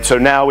 right? So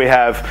now we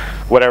have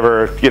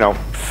whatever, you know,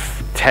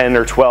 10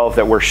 or 12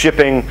 that we're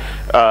shipping.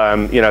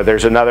 You know,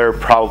 there's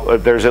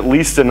there's at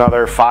least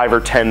another 5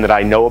 or 10 that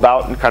I know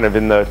about kind of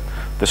in the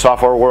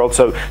software world.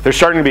 So there's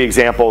starting to be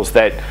examples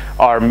that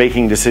are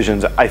making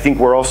decisions. I think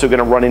we're also going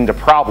to run into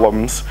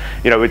problems.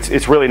 You know,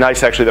 it's really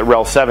nice actually that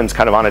RHEL 7's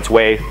kind of on its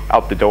way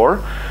out the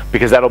door,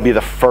 because that'll be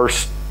the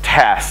first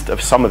test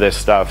of some of this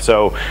stuff.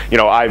 So, you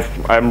know,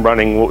 I'm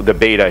running the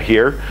beta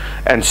here,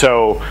 and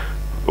so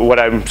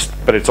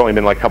but it's only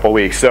been like a couple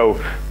weeks. So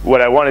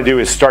what I want to do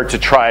is start to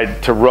try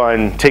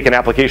to take an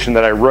application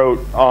that I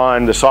wrote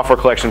on the software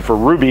collection for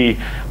Ruby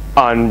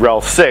on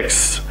RHEL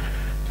 6,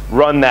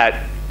 run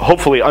that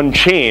hopefully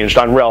unchanged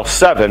on RHEL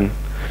 7,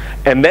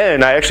 and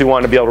then I actually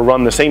want to be able to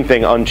run the same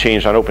thing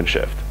unchanged on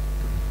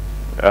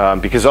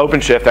OpenShift. Because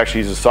OpenShift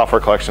actually uses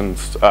software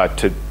collections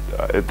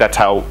that's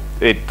how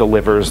it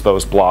delivers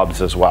those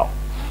blobs as well.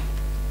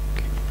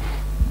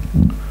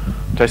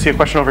 Did I see a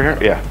question over here?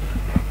 Yeah.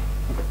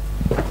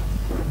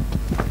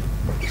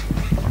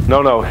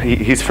 No,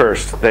 he's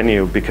first, then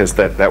you, because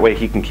that way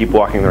he can keep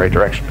walking in the right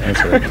direction.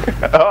 That's right.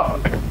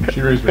 Oh.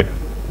 She raised her.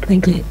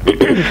 Thank you.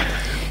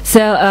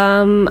 So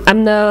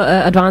I'm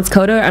no advanced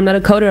coder. I'm not a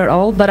coder at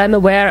all, but I'm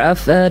aware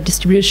of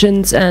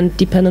distributions and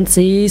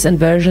dependencies and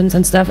versions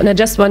and stuff, and I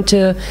just want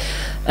to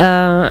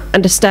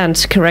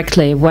understand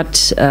correctly what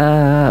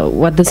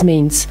this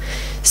means.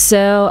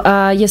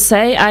 So you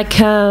say I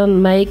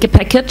can make a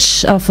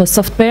package of a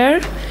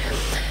software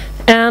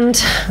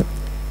and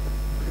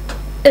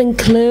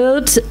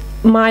include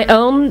my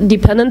own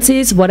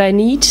dependencies, what I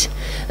need,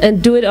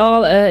 and do it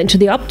all into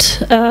the opt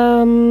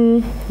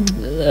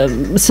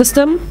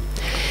system.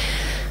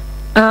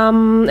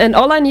 And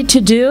all I need to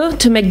do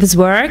to make this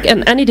work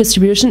in any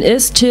distribution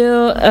is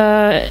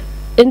to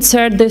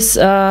insert this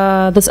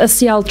this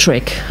SCL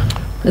trick.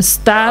 Is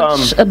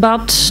that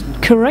about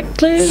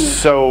correctly?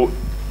 So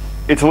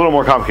it's a little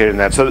more complicated than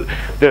that. So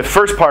the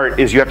first part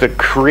is you have to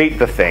create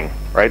the thing,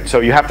 right? So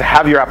you have to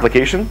have your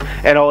application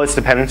and all its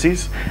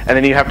dependencies, and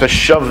then you have to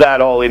shove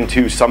that all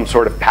into some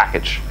sort of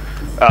package.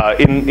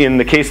 In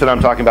the case that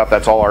I'm talking about,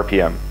 that's all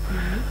RPM.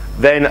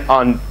 Then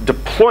on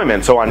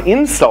deployment, so on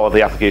install of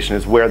the application,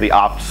 is where the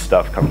opt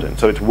stuff comes in.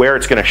 So it's where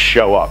it's going to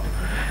show up.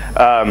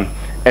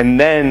 And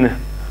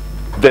then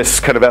this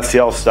kind of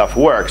SCL stuff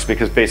works,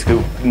 because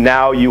basically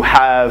now you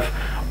have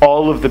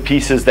all of the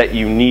pieces that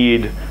you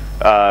need.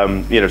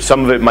 You know,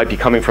 some of it might be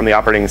coming from the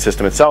operating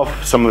system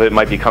itself. Some of it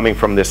might be coming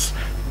from this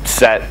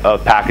set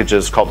of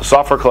packages called the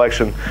software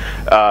collection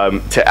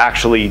to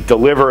actually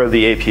deliver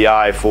the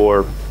API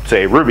for,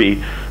 say,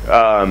 Ruby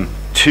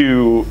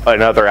to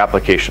another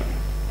application.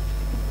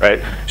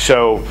 Right?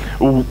 So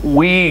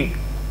we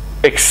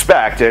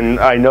expect, and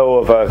I know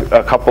of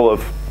a couple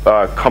of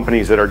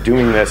companies that are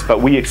doing this,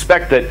 but we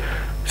expect that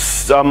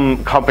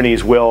some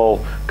companies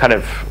will kind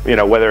of, you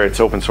know, whether it's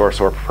open source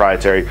or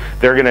proprietary,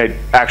 they're going to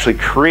actually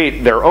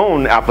create their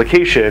own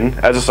application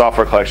as a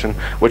software collection,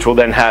 which will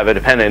then have a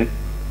dependent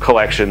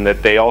collection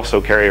that they also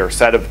carry, or a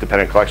set of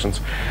dependent collections,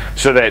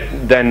 so that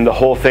then the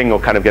whole thing will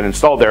kind of get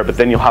installed there. But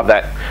then you'll have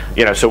that,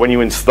 you know, so when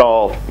you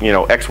install, you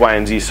know, X, Y,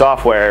 and Z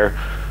software,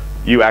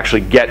 you actually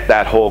get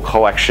that whole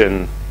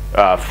collection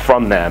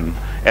from them,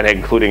 and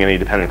including any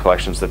dependent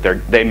collections that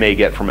they may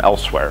get from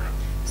elsewhere.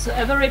 So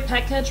every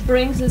package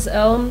brings its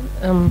own.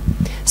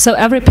 So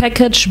every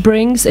package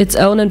brings its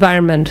own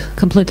environment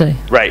completely.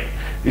 Right.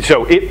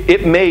 So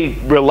it may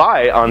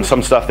rely on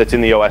some stuff that's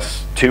in the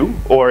OS too,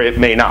 or it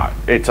may not.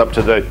 It's up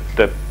to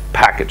the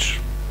package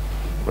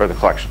or the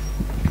collection.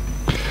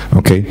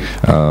 Okay,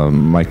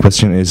 my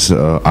question is,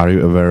 are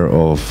you aware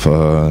of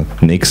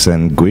Nix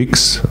and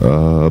Guix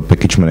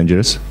package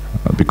managers?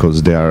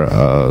 Because they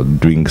are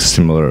doing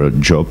similar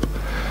job,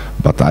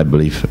 but I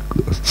believe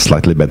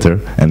slightly better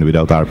and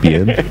without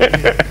RPM.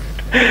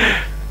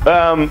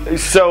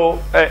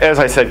 So as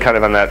I said kind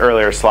of on that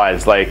earlier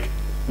slides, like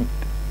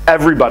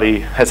everybody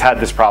has had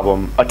this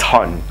problem a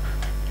ton,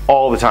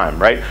 all the time,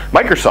 right?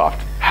 Microsoft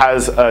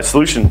has a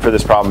solution for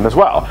this problem as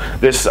well.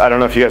 This, I don't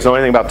know if you guys know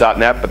anything about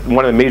 .NET, but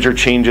one of the major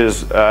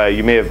changes,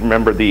 you may have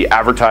remembered the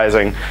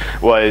advertising,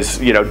 was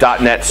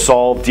 .NET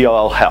solved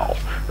DLL hell,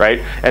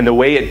 right? And the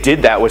way it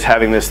did that was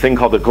having this thing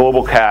called the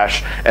global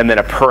cache and then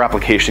a per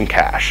application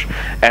cache.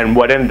 And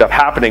what ended up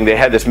happening, they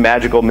had this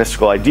magical,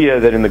 mystical idea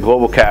that in the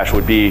global cache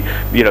would be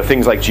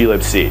things like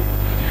glibc.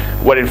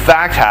 What in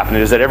fact happened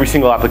is that every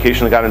single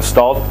application that got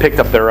installed picked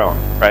up their own,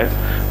 right?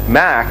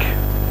 Mac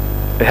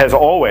has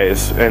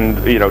always, and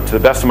to the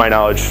best of my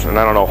knowledge, and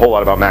I don't know a whole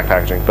lot about Mac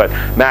packaging, but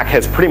Mac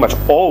has pretty much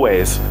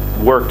always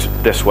worked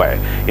this way,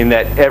 in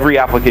that every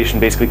application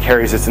basically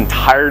carries its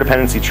entire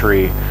dependency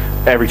tree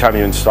every time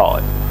you install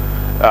it.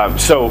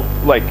 So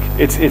like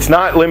it's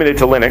not limited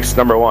to Linux,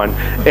 number one,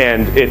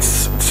 and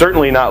it's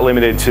certainly not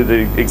limited to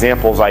the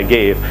examples I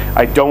gave.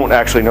 I don't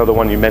actually know the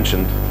one you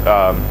mentioned,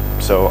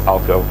 so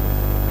I'll go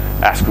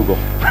ask Google.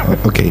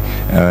 Okay,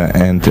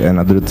 and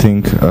another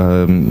thing,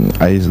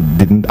 I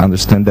didn't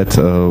understand that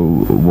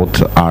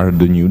what are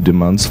the new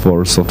demands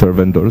for software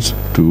vendors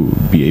to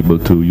be able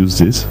to use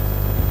this?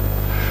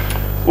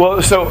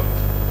 Well, so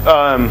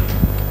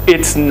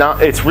it's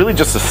really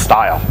just a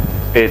style.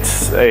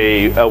 It's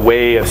a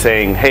way of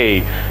saying,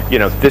 hey,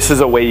 this is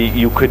a way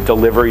you could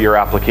deliver your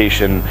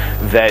application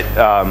that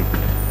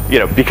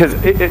because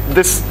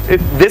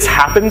this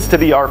happens to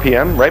be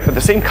RPM, right? But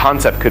the same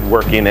concept could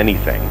work in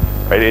anything.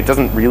 Right? It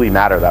doesn't really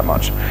matter that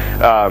much.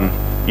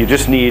 You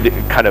just need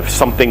kind of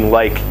something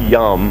like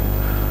Yum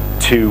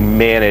to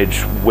manage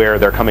where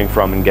they're coming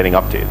from and getting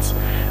updates.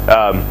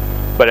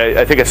 But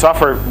I think a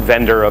software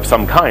vendor of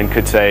some kind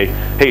could say,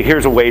 hey,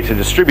 here's a way to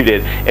distribute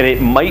it, and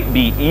it might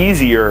be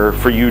easier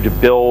for you to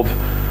build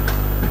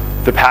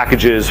the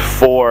packages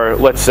for,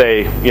 let's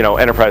say,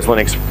 Enterprise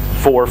Linux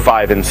 4,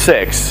 5, and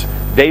 6.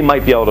 They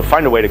might be able to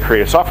find a way to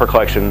create a software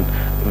collection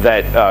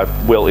that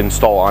will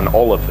install on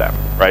all of them,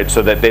 right?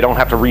 So that they don't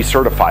have to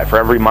recertify for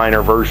every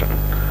minor version,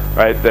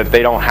 right? That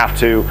they don't have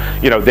to,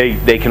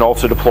 they can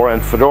also deploy on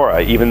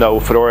Fedora, even though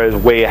Fedora is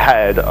way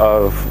ahead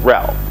of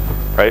RHEL,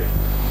 right?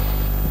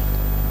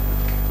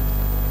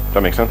 Does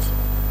that make sense?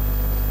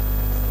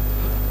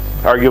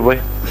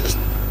 Arguably.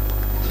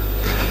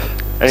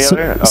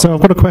 So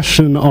I've got a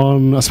question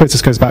on, I suppose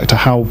this goes back to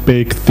how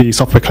big the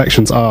software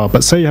collections are,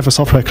 but say you have a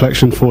software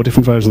collection for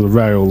different versions of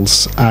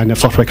Rails and you have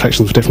software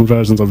collections for different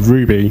versions of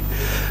Ruby.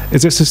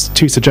 Is this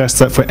to suggest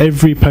that for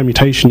every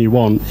permutation you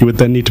want, you would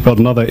then need to build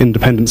another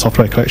independent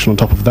software collection on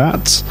top of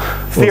that?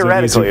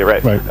 Theoretically,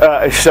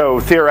 right.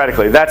 So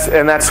theoretically, that's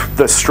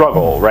the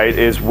struggle, right,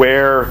 is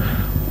where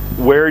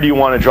do you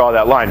want to draw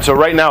that line? So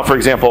right now, for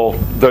example,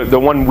 the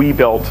one we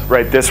built,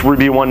 right, this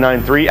Ruby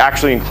 193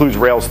 actually includes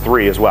Rails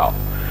 3 as well.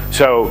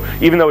 So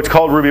even though it's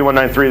called Ruby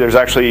 193, there's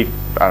actually,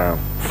 I don't know,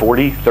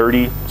 40,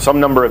 30, some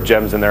number of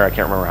gems in there. I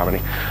can't remember how many,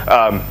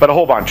 but a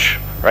whole bunch,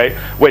 right?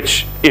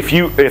 Which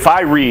if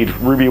I read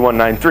Ruby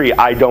 193,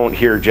 I don't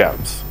hear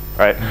gems,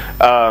 right?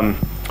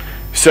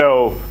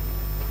 So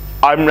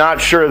I'm not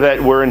sure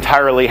that we're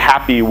entirely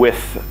happy with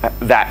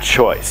that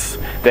choice,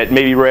 that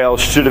maybe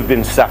Rails should have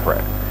been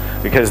separate,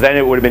 because then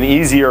it would have been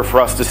easier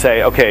for us to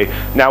say, okay,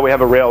 now we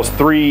have a Rails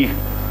 3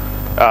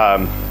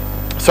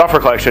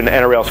 software collection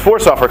and a Rails 4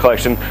 software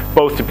collection,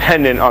 both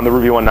dependent on the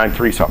Ruby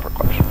 193 software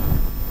collection.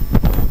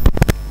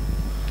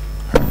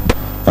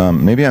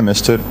 Maybe I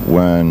missed it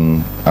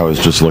when I was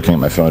just looking at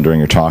my phone during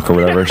your talk or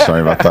whatever.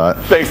 Sorry about that.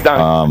 Thanks,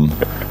 Don.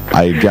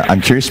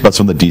 I'm curious about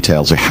some of the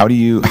details. Like how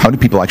do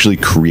people actually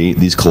create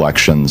these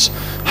collections?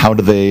 How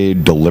do they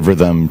deliver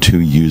them to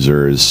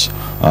users?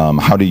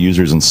 How do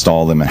users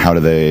install them, and how do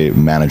they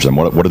manage them?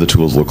 What do the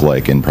tools look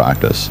like in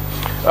practice?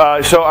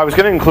 So I was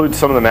going to include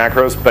some of the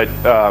macros, but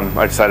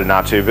I decided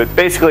not to. But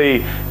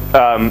basically,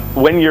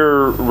 when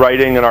you're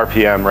writing an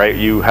RPM, right,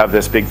 you have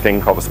this big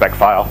thing called a spec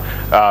file,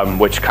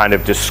 which kind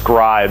of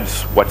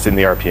describes what's in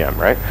the RPM,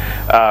 right?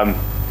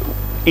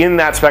 In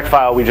that spec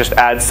file, we just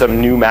add some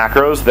new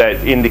macros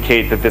that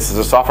indicate that this is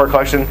a software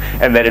collection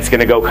and that it's going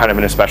to go kind of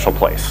in a special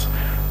place.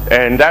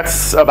 And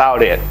that's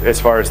about it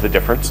as far as the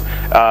difference.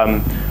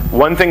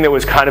 One thing that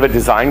was kind of a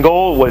design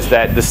goal was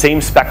that the same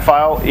spec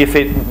file, if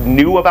it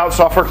knew about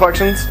software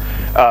collections,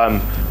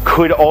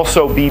 could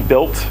also be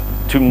built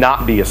to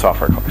not be a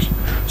software collection.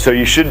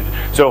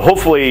 So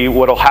hopefully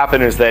what'll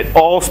happen is that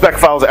all spec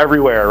files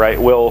everywhere, right,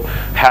 will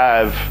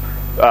have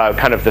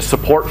kind of the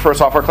support for a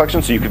software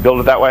collection, so you could build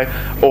it that way,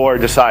 or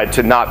decide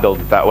to not build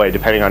it that way,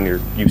 depending on your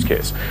use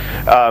case.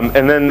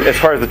 And then as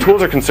far as the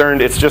tools are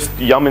concerned, it's just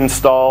yum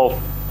install,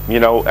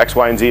 X,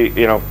 Y, and Z,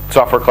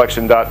 software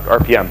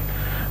collection.rpm,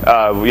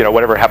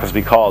 whatever it happens to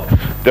be called.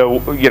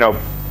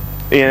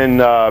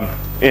 In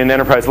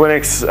Enterprise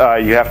Linux,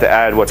 you have to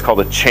add what's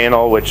called a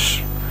channel,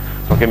 which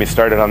don't get me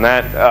started on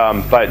that.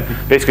 But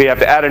basically, you have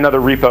to add another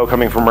repo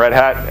coming from Red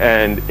Hat,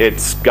 and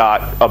it's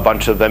got a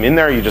bunch of them in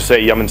there. You just say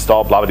yum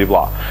install blah blah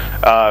blah.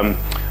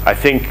 I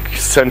think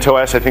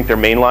CentOS, they're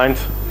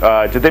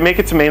mainlined. Did they make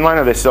it to mainline,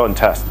 or are they still in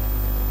test?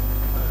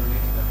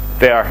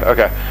 They are,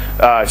 okay.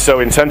 So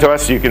in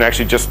CentOS, you can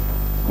actually just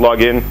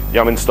log in,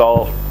 yum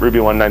install Ruby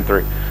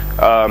 193.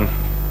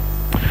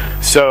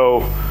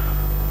 So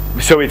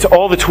it's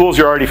all the tools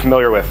you're already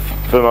familiar with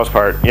for the most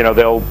part.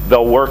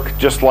 They'll work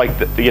just like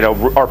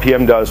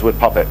RPM does with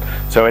Puppet.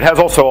 So it has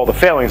also all the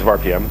failings of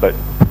RPM, but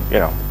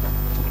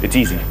it's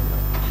easy.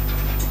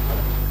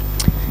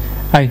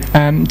 Hi.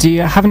 Do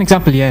you have an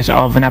example yet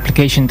of an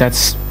application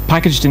that's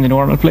packaged in the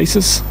normal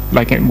places,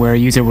 like where a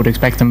user would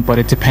expect them, but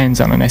it depends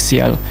on an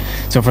SCL?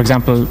 So, for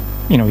example,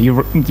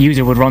 the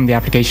user would run the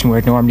application where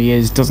it normally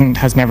is,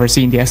 has never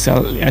seen the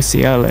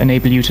SCL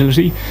enable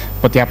utility,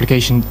 but the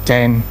application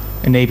then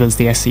enables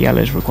the SCL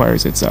it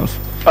requires itself.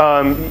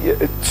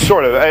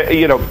 Sort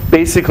of.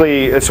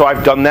 Basically, so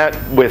I've done that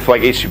with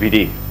like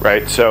HTTPD,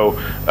 right? So.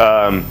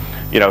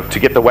 To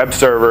get the web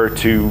server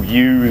to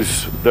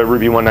use the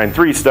Ruby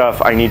 193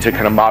 stuff, I need to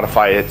kind of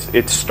modify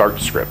its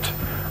start script.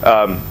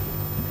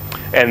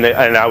 And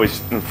I was,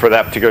 for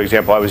that particular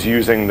example, I was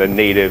using the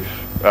native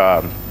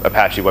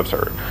Apache web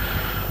server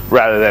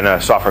rather than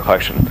a software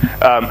collection.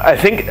 I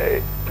think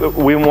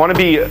we want to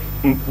be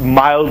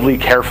mildly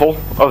careful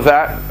of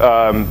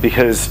that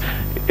because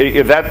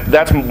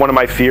that's one of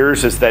my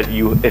fears is that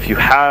if you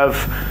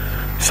have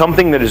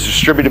something that is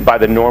distributed by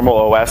the normal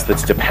OS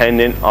that's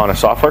dependent on a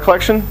software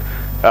collection,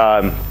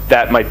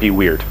 that might be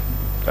weird.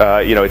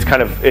 It's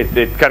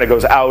it kind of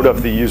goes out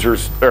of the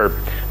user's, or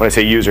when I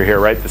say user here,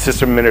 right, the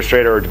system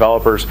administrator or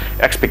developer's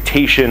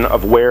expectation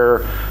of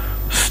where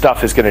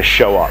stuff is going to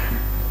show up.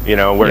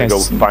 Where to go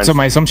find. So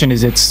my assumption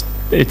is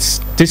it's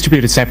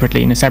distributed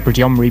separately in a separate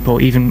Yum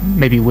repo, even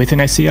maybe with an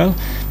SCL.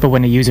 But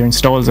when a user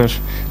installs it,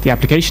 the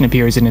application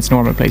appears in its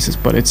normal places,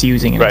 but it's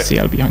using an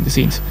SCL behind the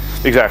scenes.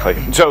 Exactly.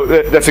 So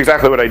that's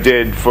exactly what I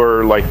did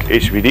for like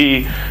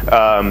HTTPD.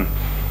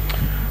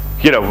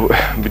 Do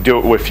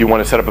it if you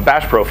want to set up a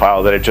bash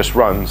profile that it just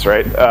runs,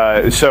 right?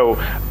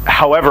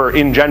 However,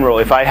 in general,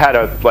 if I had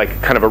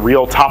kind of a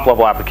real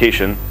top-level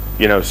application,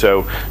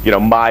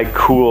 my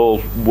cool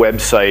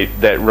website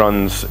that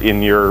runs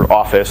in your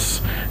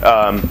office,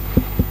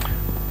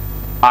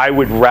 I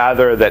would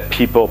rather that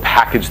people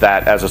package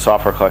that as a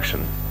software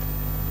collection,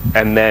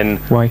 and then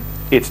why?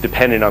 It's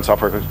dependent on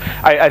software collection.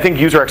 I think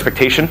user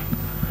expectation.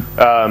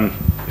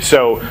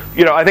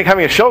 I think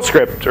having a shell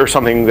script or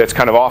something that's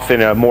kind of off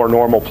in a more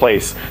normal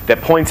place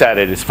that points at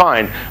it is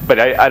fine. But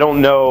I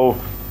don't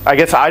know. I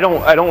guess I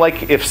don't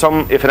like if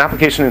an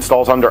application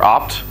installs under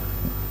opt,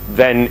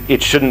 then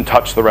it shouldn't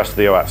touch the rest of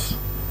the OS.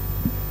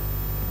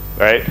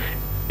 Right?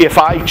 If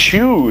I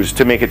choose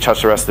to make it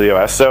touch the rest of the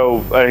OS,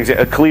 so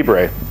a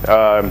Calibre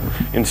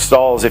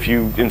installs, if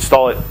you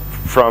install it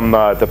from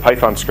the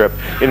Python script,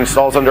 it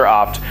installs under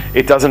opt.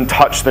 It doesn't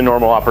touch the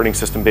normal operating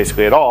system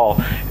basically at all.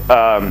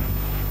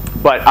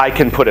 But I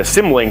can put a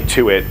symlink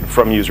to it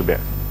from user bin.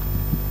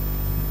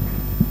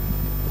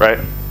 Right?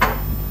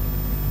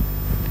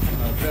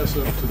 Pass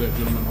up to that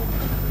gentleman.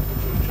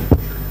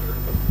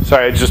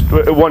 Sorry, just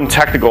one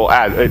technical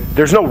add.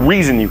 There's no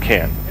reason you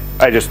can't.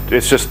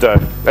 It's just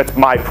that's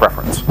my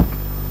preference.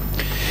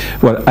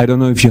 Well, I don't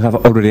know if you have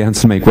already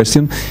answered my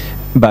question,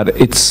 but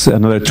it's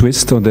another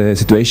twist on the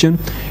situation.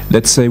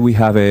 Let's say we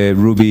have a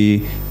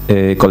Ruby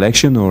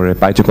collection or a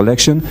Python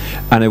collection,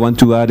 and I want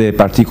to add a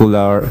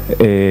particular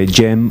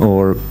gem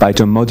or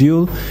Python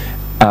module.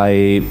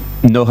 I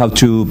know how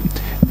to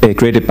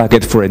create a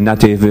packet for a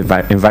native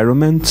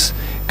environment.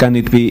 Can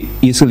it be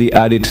easily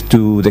added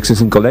to the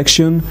existing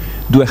collection?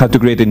 Do I have to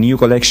create a new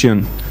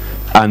collection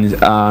and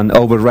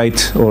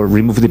overwrite or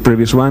remove the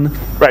previous one?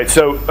 Right.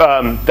 So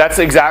that's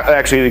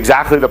actually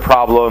exactly the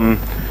problem.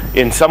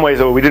 In some ways,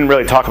 we didn't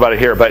really talk about it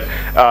here, but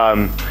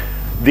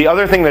the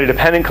other thing that a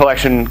dependent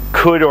collection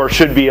could or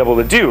should be able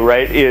to do,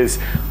 right, is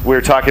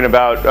we're talking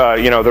about,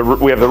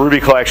 we have the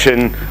Ruby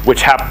collection,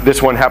 which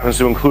this one happens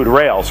to include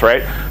Rails,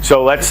 right?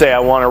 So let's say I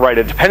want to write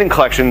a dependent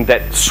collection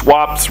that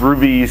swaps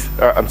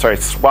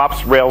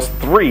swaps Rails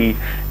 3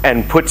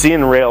 and puts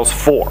in Rails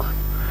 4.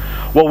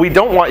 Well, we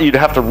don't want you to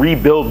have to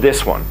rebuild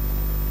this one,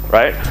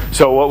 right?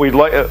 So what we'd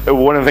like,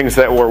 one of the things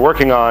that we're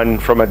working on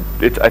I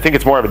think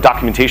it's more of a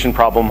documentation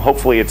problem.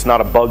 Hopefully it's not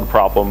a bug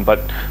problem,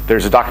 but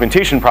there's a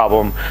documentation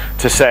problem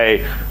to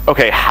say,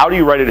 okay, how do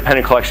you write a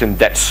dependent collection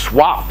that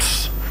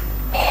swaps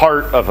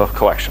part of a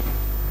collection,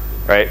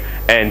 right?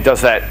 And does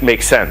that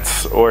make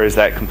sense, or is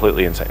that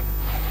completely insane?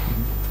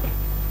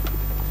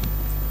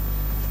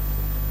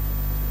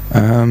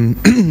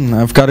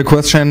 I've got a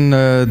question.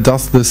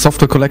 Does the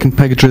software collection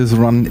packages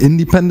run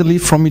independently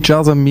from each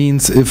other?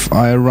 Means if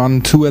I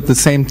run two at the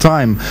same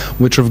time,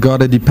 which have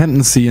got a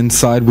dependency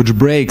inside which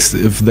breaks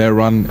if they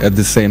run at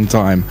the same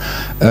time,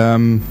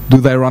 do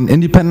they run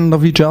independent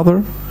of each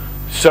other?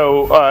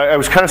 So I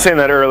was kind of saying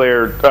that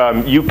earlier.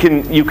 You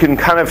can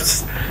kind of.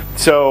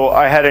 So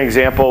I had an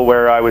example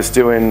where I was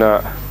doing.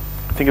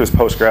 I think it was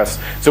Postgres.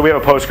 So we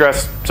have a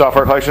Postgres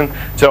software collection.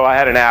 So I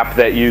had an app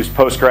that used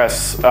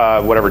Postgres,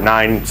 whatever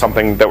 9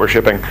 something that we're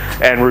shipping,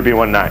 and Ruby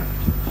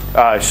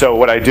 1.9. So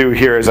what I do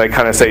here is I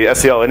kind of say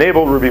SCL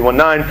enable Ruby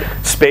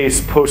 1.9 space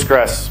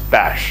Postgres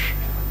bash.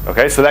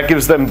 Okay, so that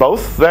gives them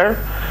both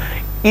there.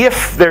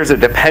 If there's a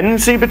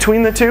dependency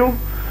between the two,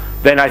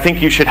 then I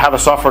think you should have a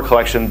software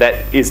collection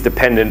that is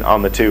dependent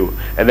on the two,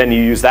 and then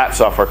you use that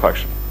software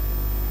collection,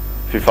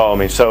 if you follow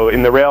me. So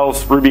in the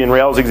Rails, Ruby and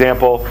Rails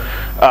example,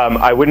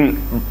 I wouldn't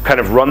kind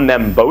of run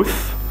them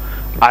both.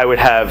 I would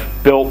have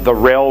built the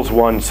Rails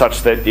one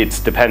such that it's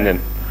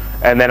dependent,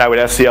 and then I would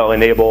SCL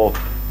enable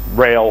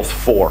Rails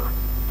for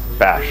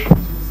Bash.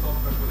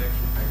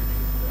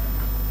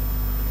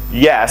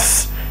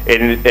 Yes,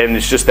 and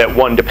it's just that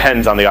one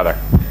depends on the other,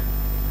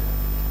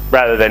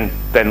 rather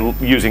than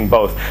using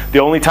both. The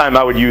only time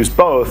I would use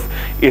both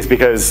is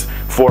because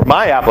for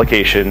my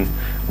application,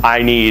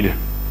 I need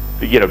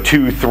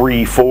 2,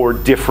 3, 4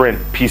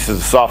 different pieces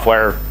of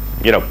software,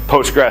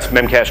 Postgres,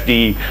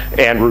 Memcached,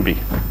 and Ruby.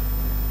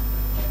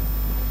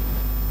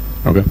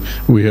 Okay.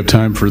 We have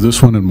time for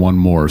this one and one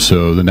more.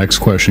 So the next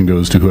question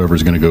goes to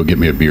whoever's going to go get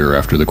me a beer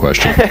after the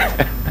question.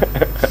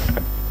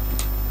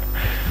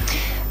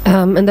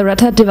 In the Red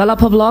Hat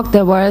developer blog,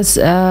 there was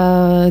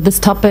this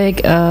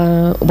topic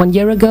 1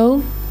 year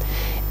ago.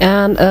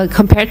 And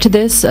compared to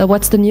this,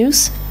 what's the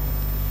news?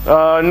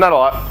 Not a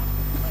lot.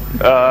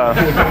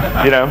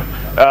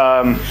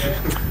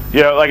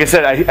 Like I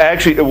said, I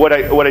actually what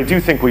I do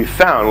think we've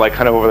found, like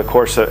kind of over the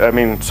course of,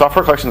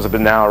 software collections have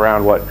been now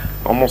around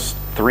almost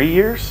 3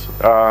 years.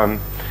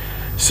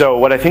 So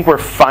what I think we're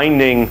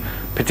finding,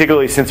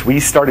 particularly since we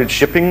started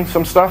shipping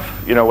some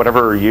stuff,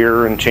 whatever, a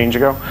year and change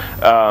ago,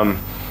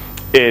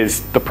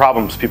 is the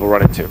problems people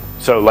run into.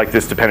 So like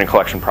this dependent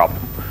collection problem.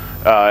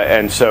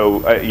 And so,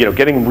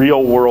 getting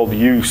real world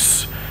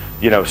use,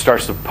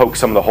 starts to poke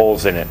some of the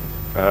holes in it.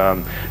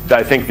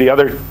 I think the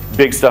other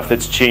big stuff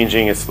that's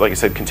changing is, like I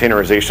said,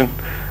 containerization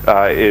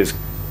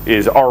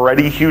is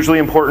already hugely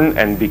important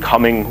and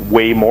becoming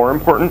way more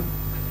important.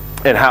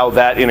 And how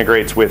that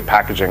integrates with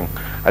packaging,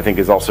 I think,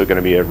 is also going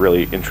to be a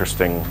really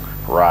interesting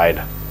ride.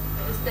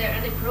 Is there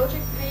any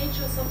project page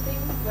or something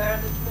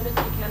where the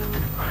community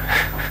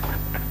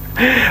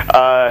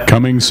can...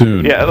 Coming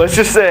soon. Yeah, let's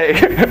just say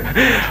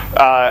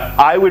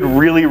I would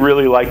really,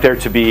 really like there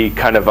to be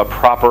kind of a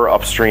proper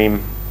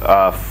upstream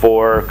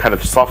for kind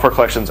of software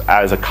collections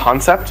as a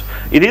concept.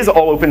 It is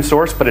all open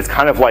source, but it's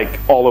kind of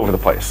like all over the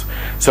place.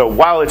 So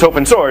while it's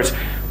open source,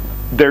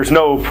 there's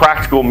no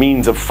practical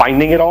means of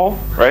finding it all,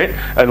 right?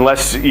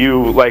 Unless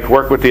you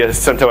work with the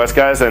CentOS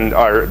guys and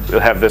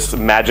have this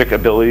magic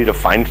ability to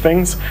find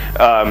things.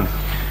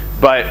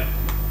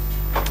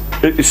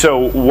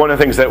 So one of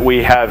the things that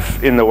we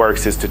have in the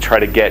works is to try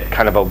to get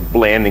kind of a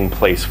landing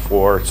place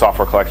for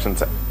software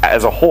collections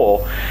as a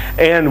whole.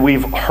 And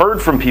we've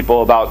heard from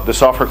people about the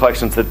software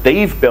collections that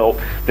they've built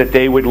that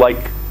they would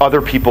like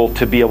other people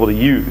to be able to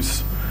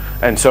use.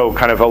 And so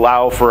kind of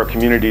allow for a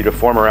community to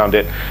form around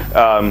it.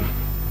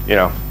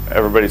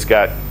 Everybody's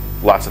got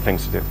lots of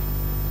things to do.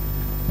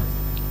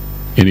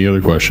 Any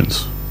other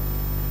questions?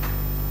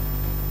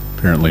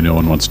 Apparently no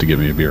one wants to give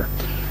me a beer.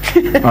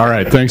 All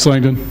right, thanks,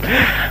 Langdon.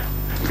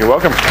 You're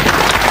welcome.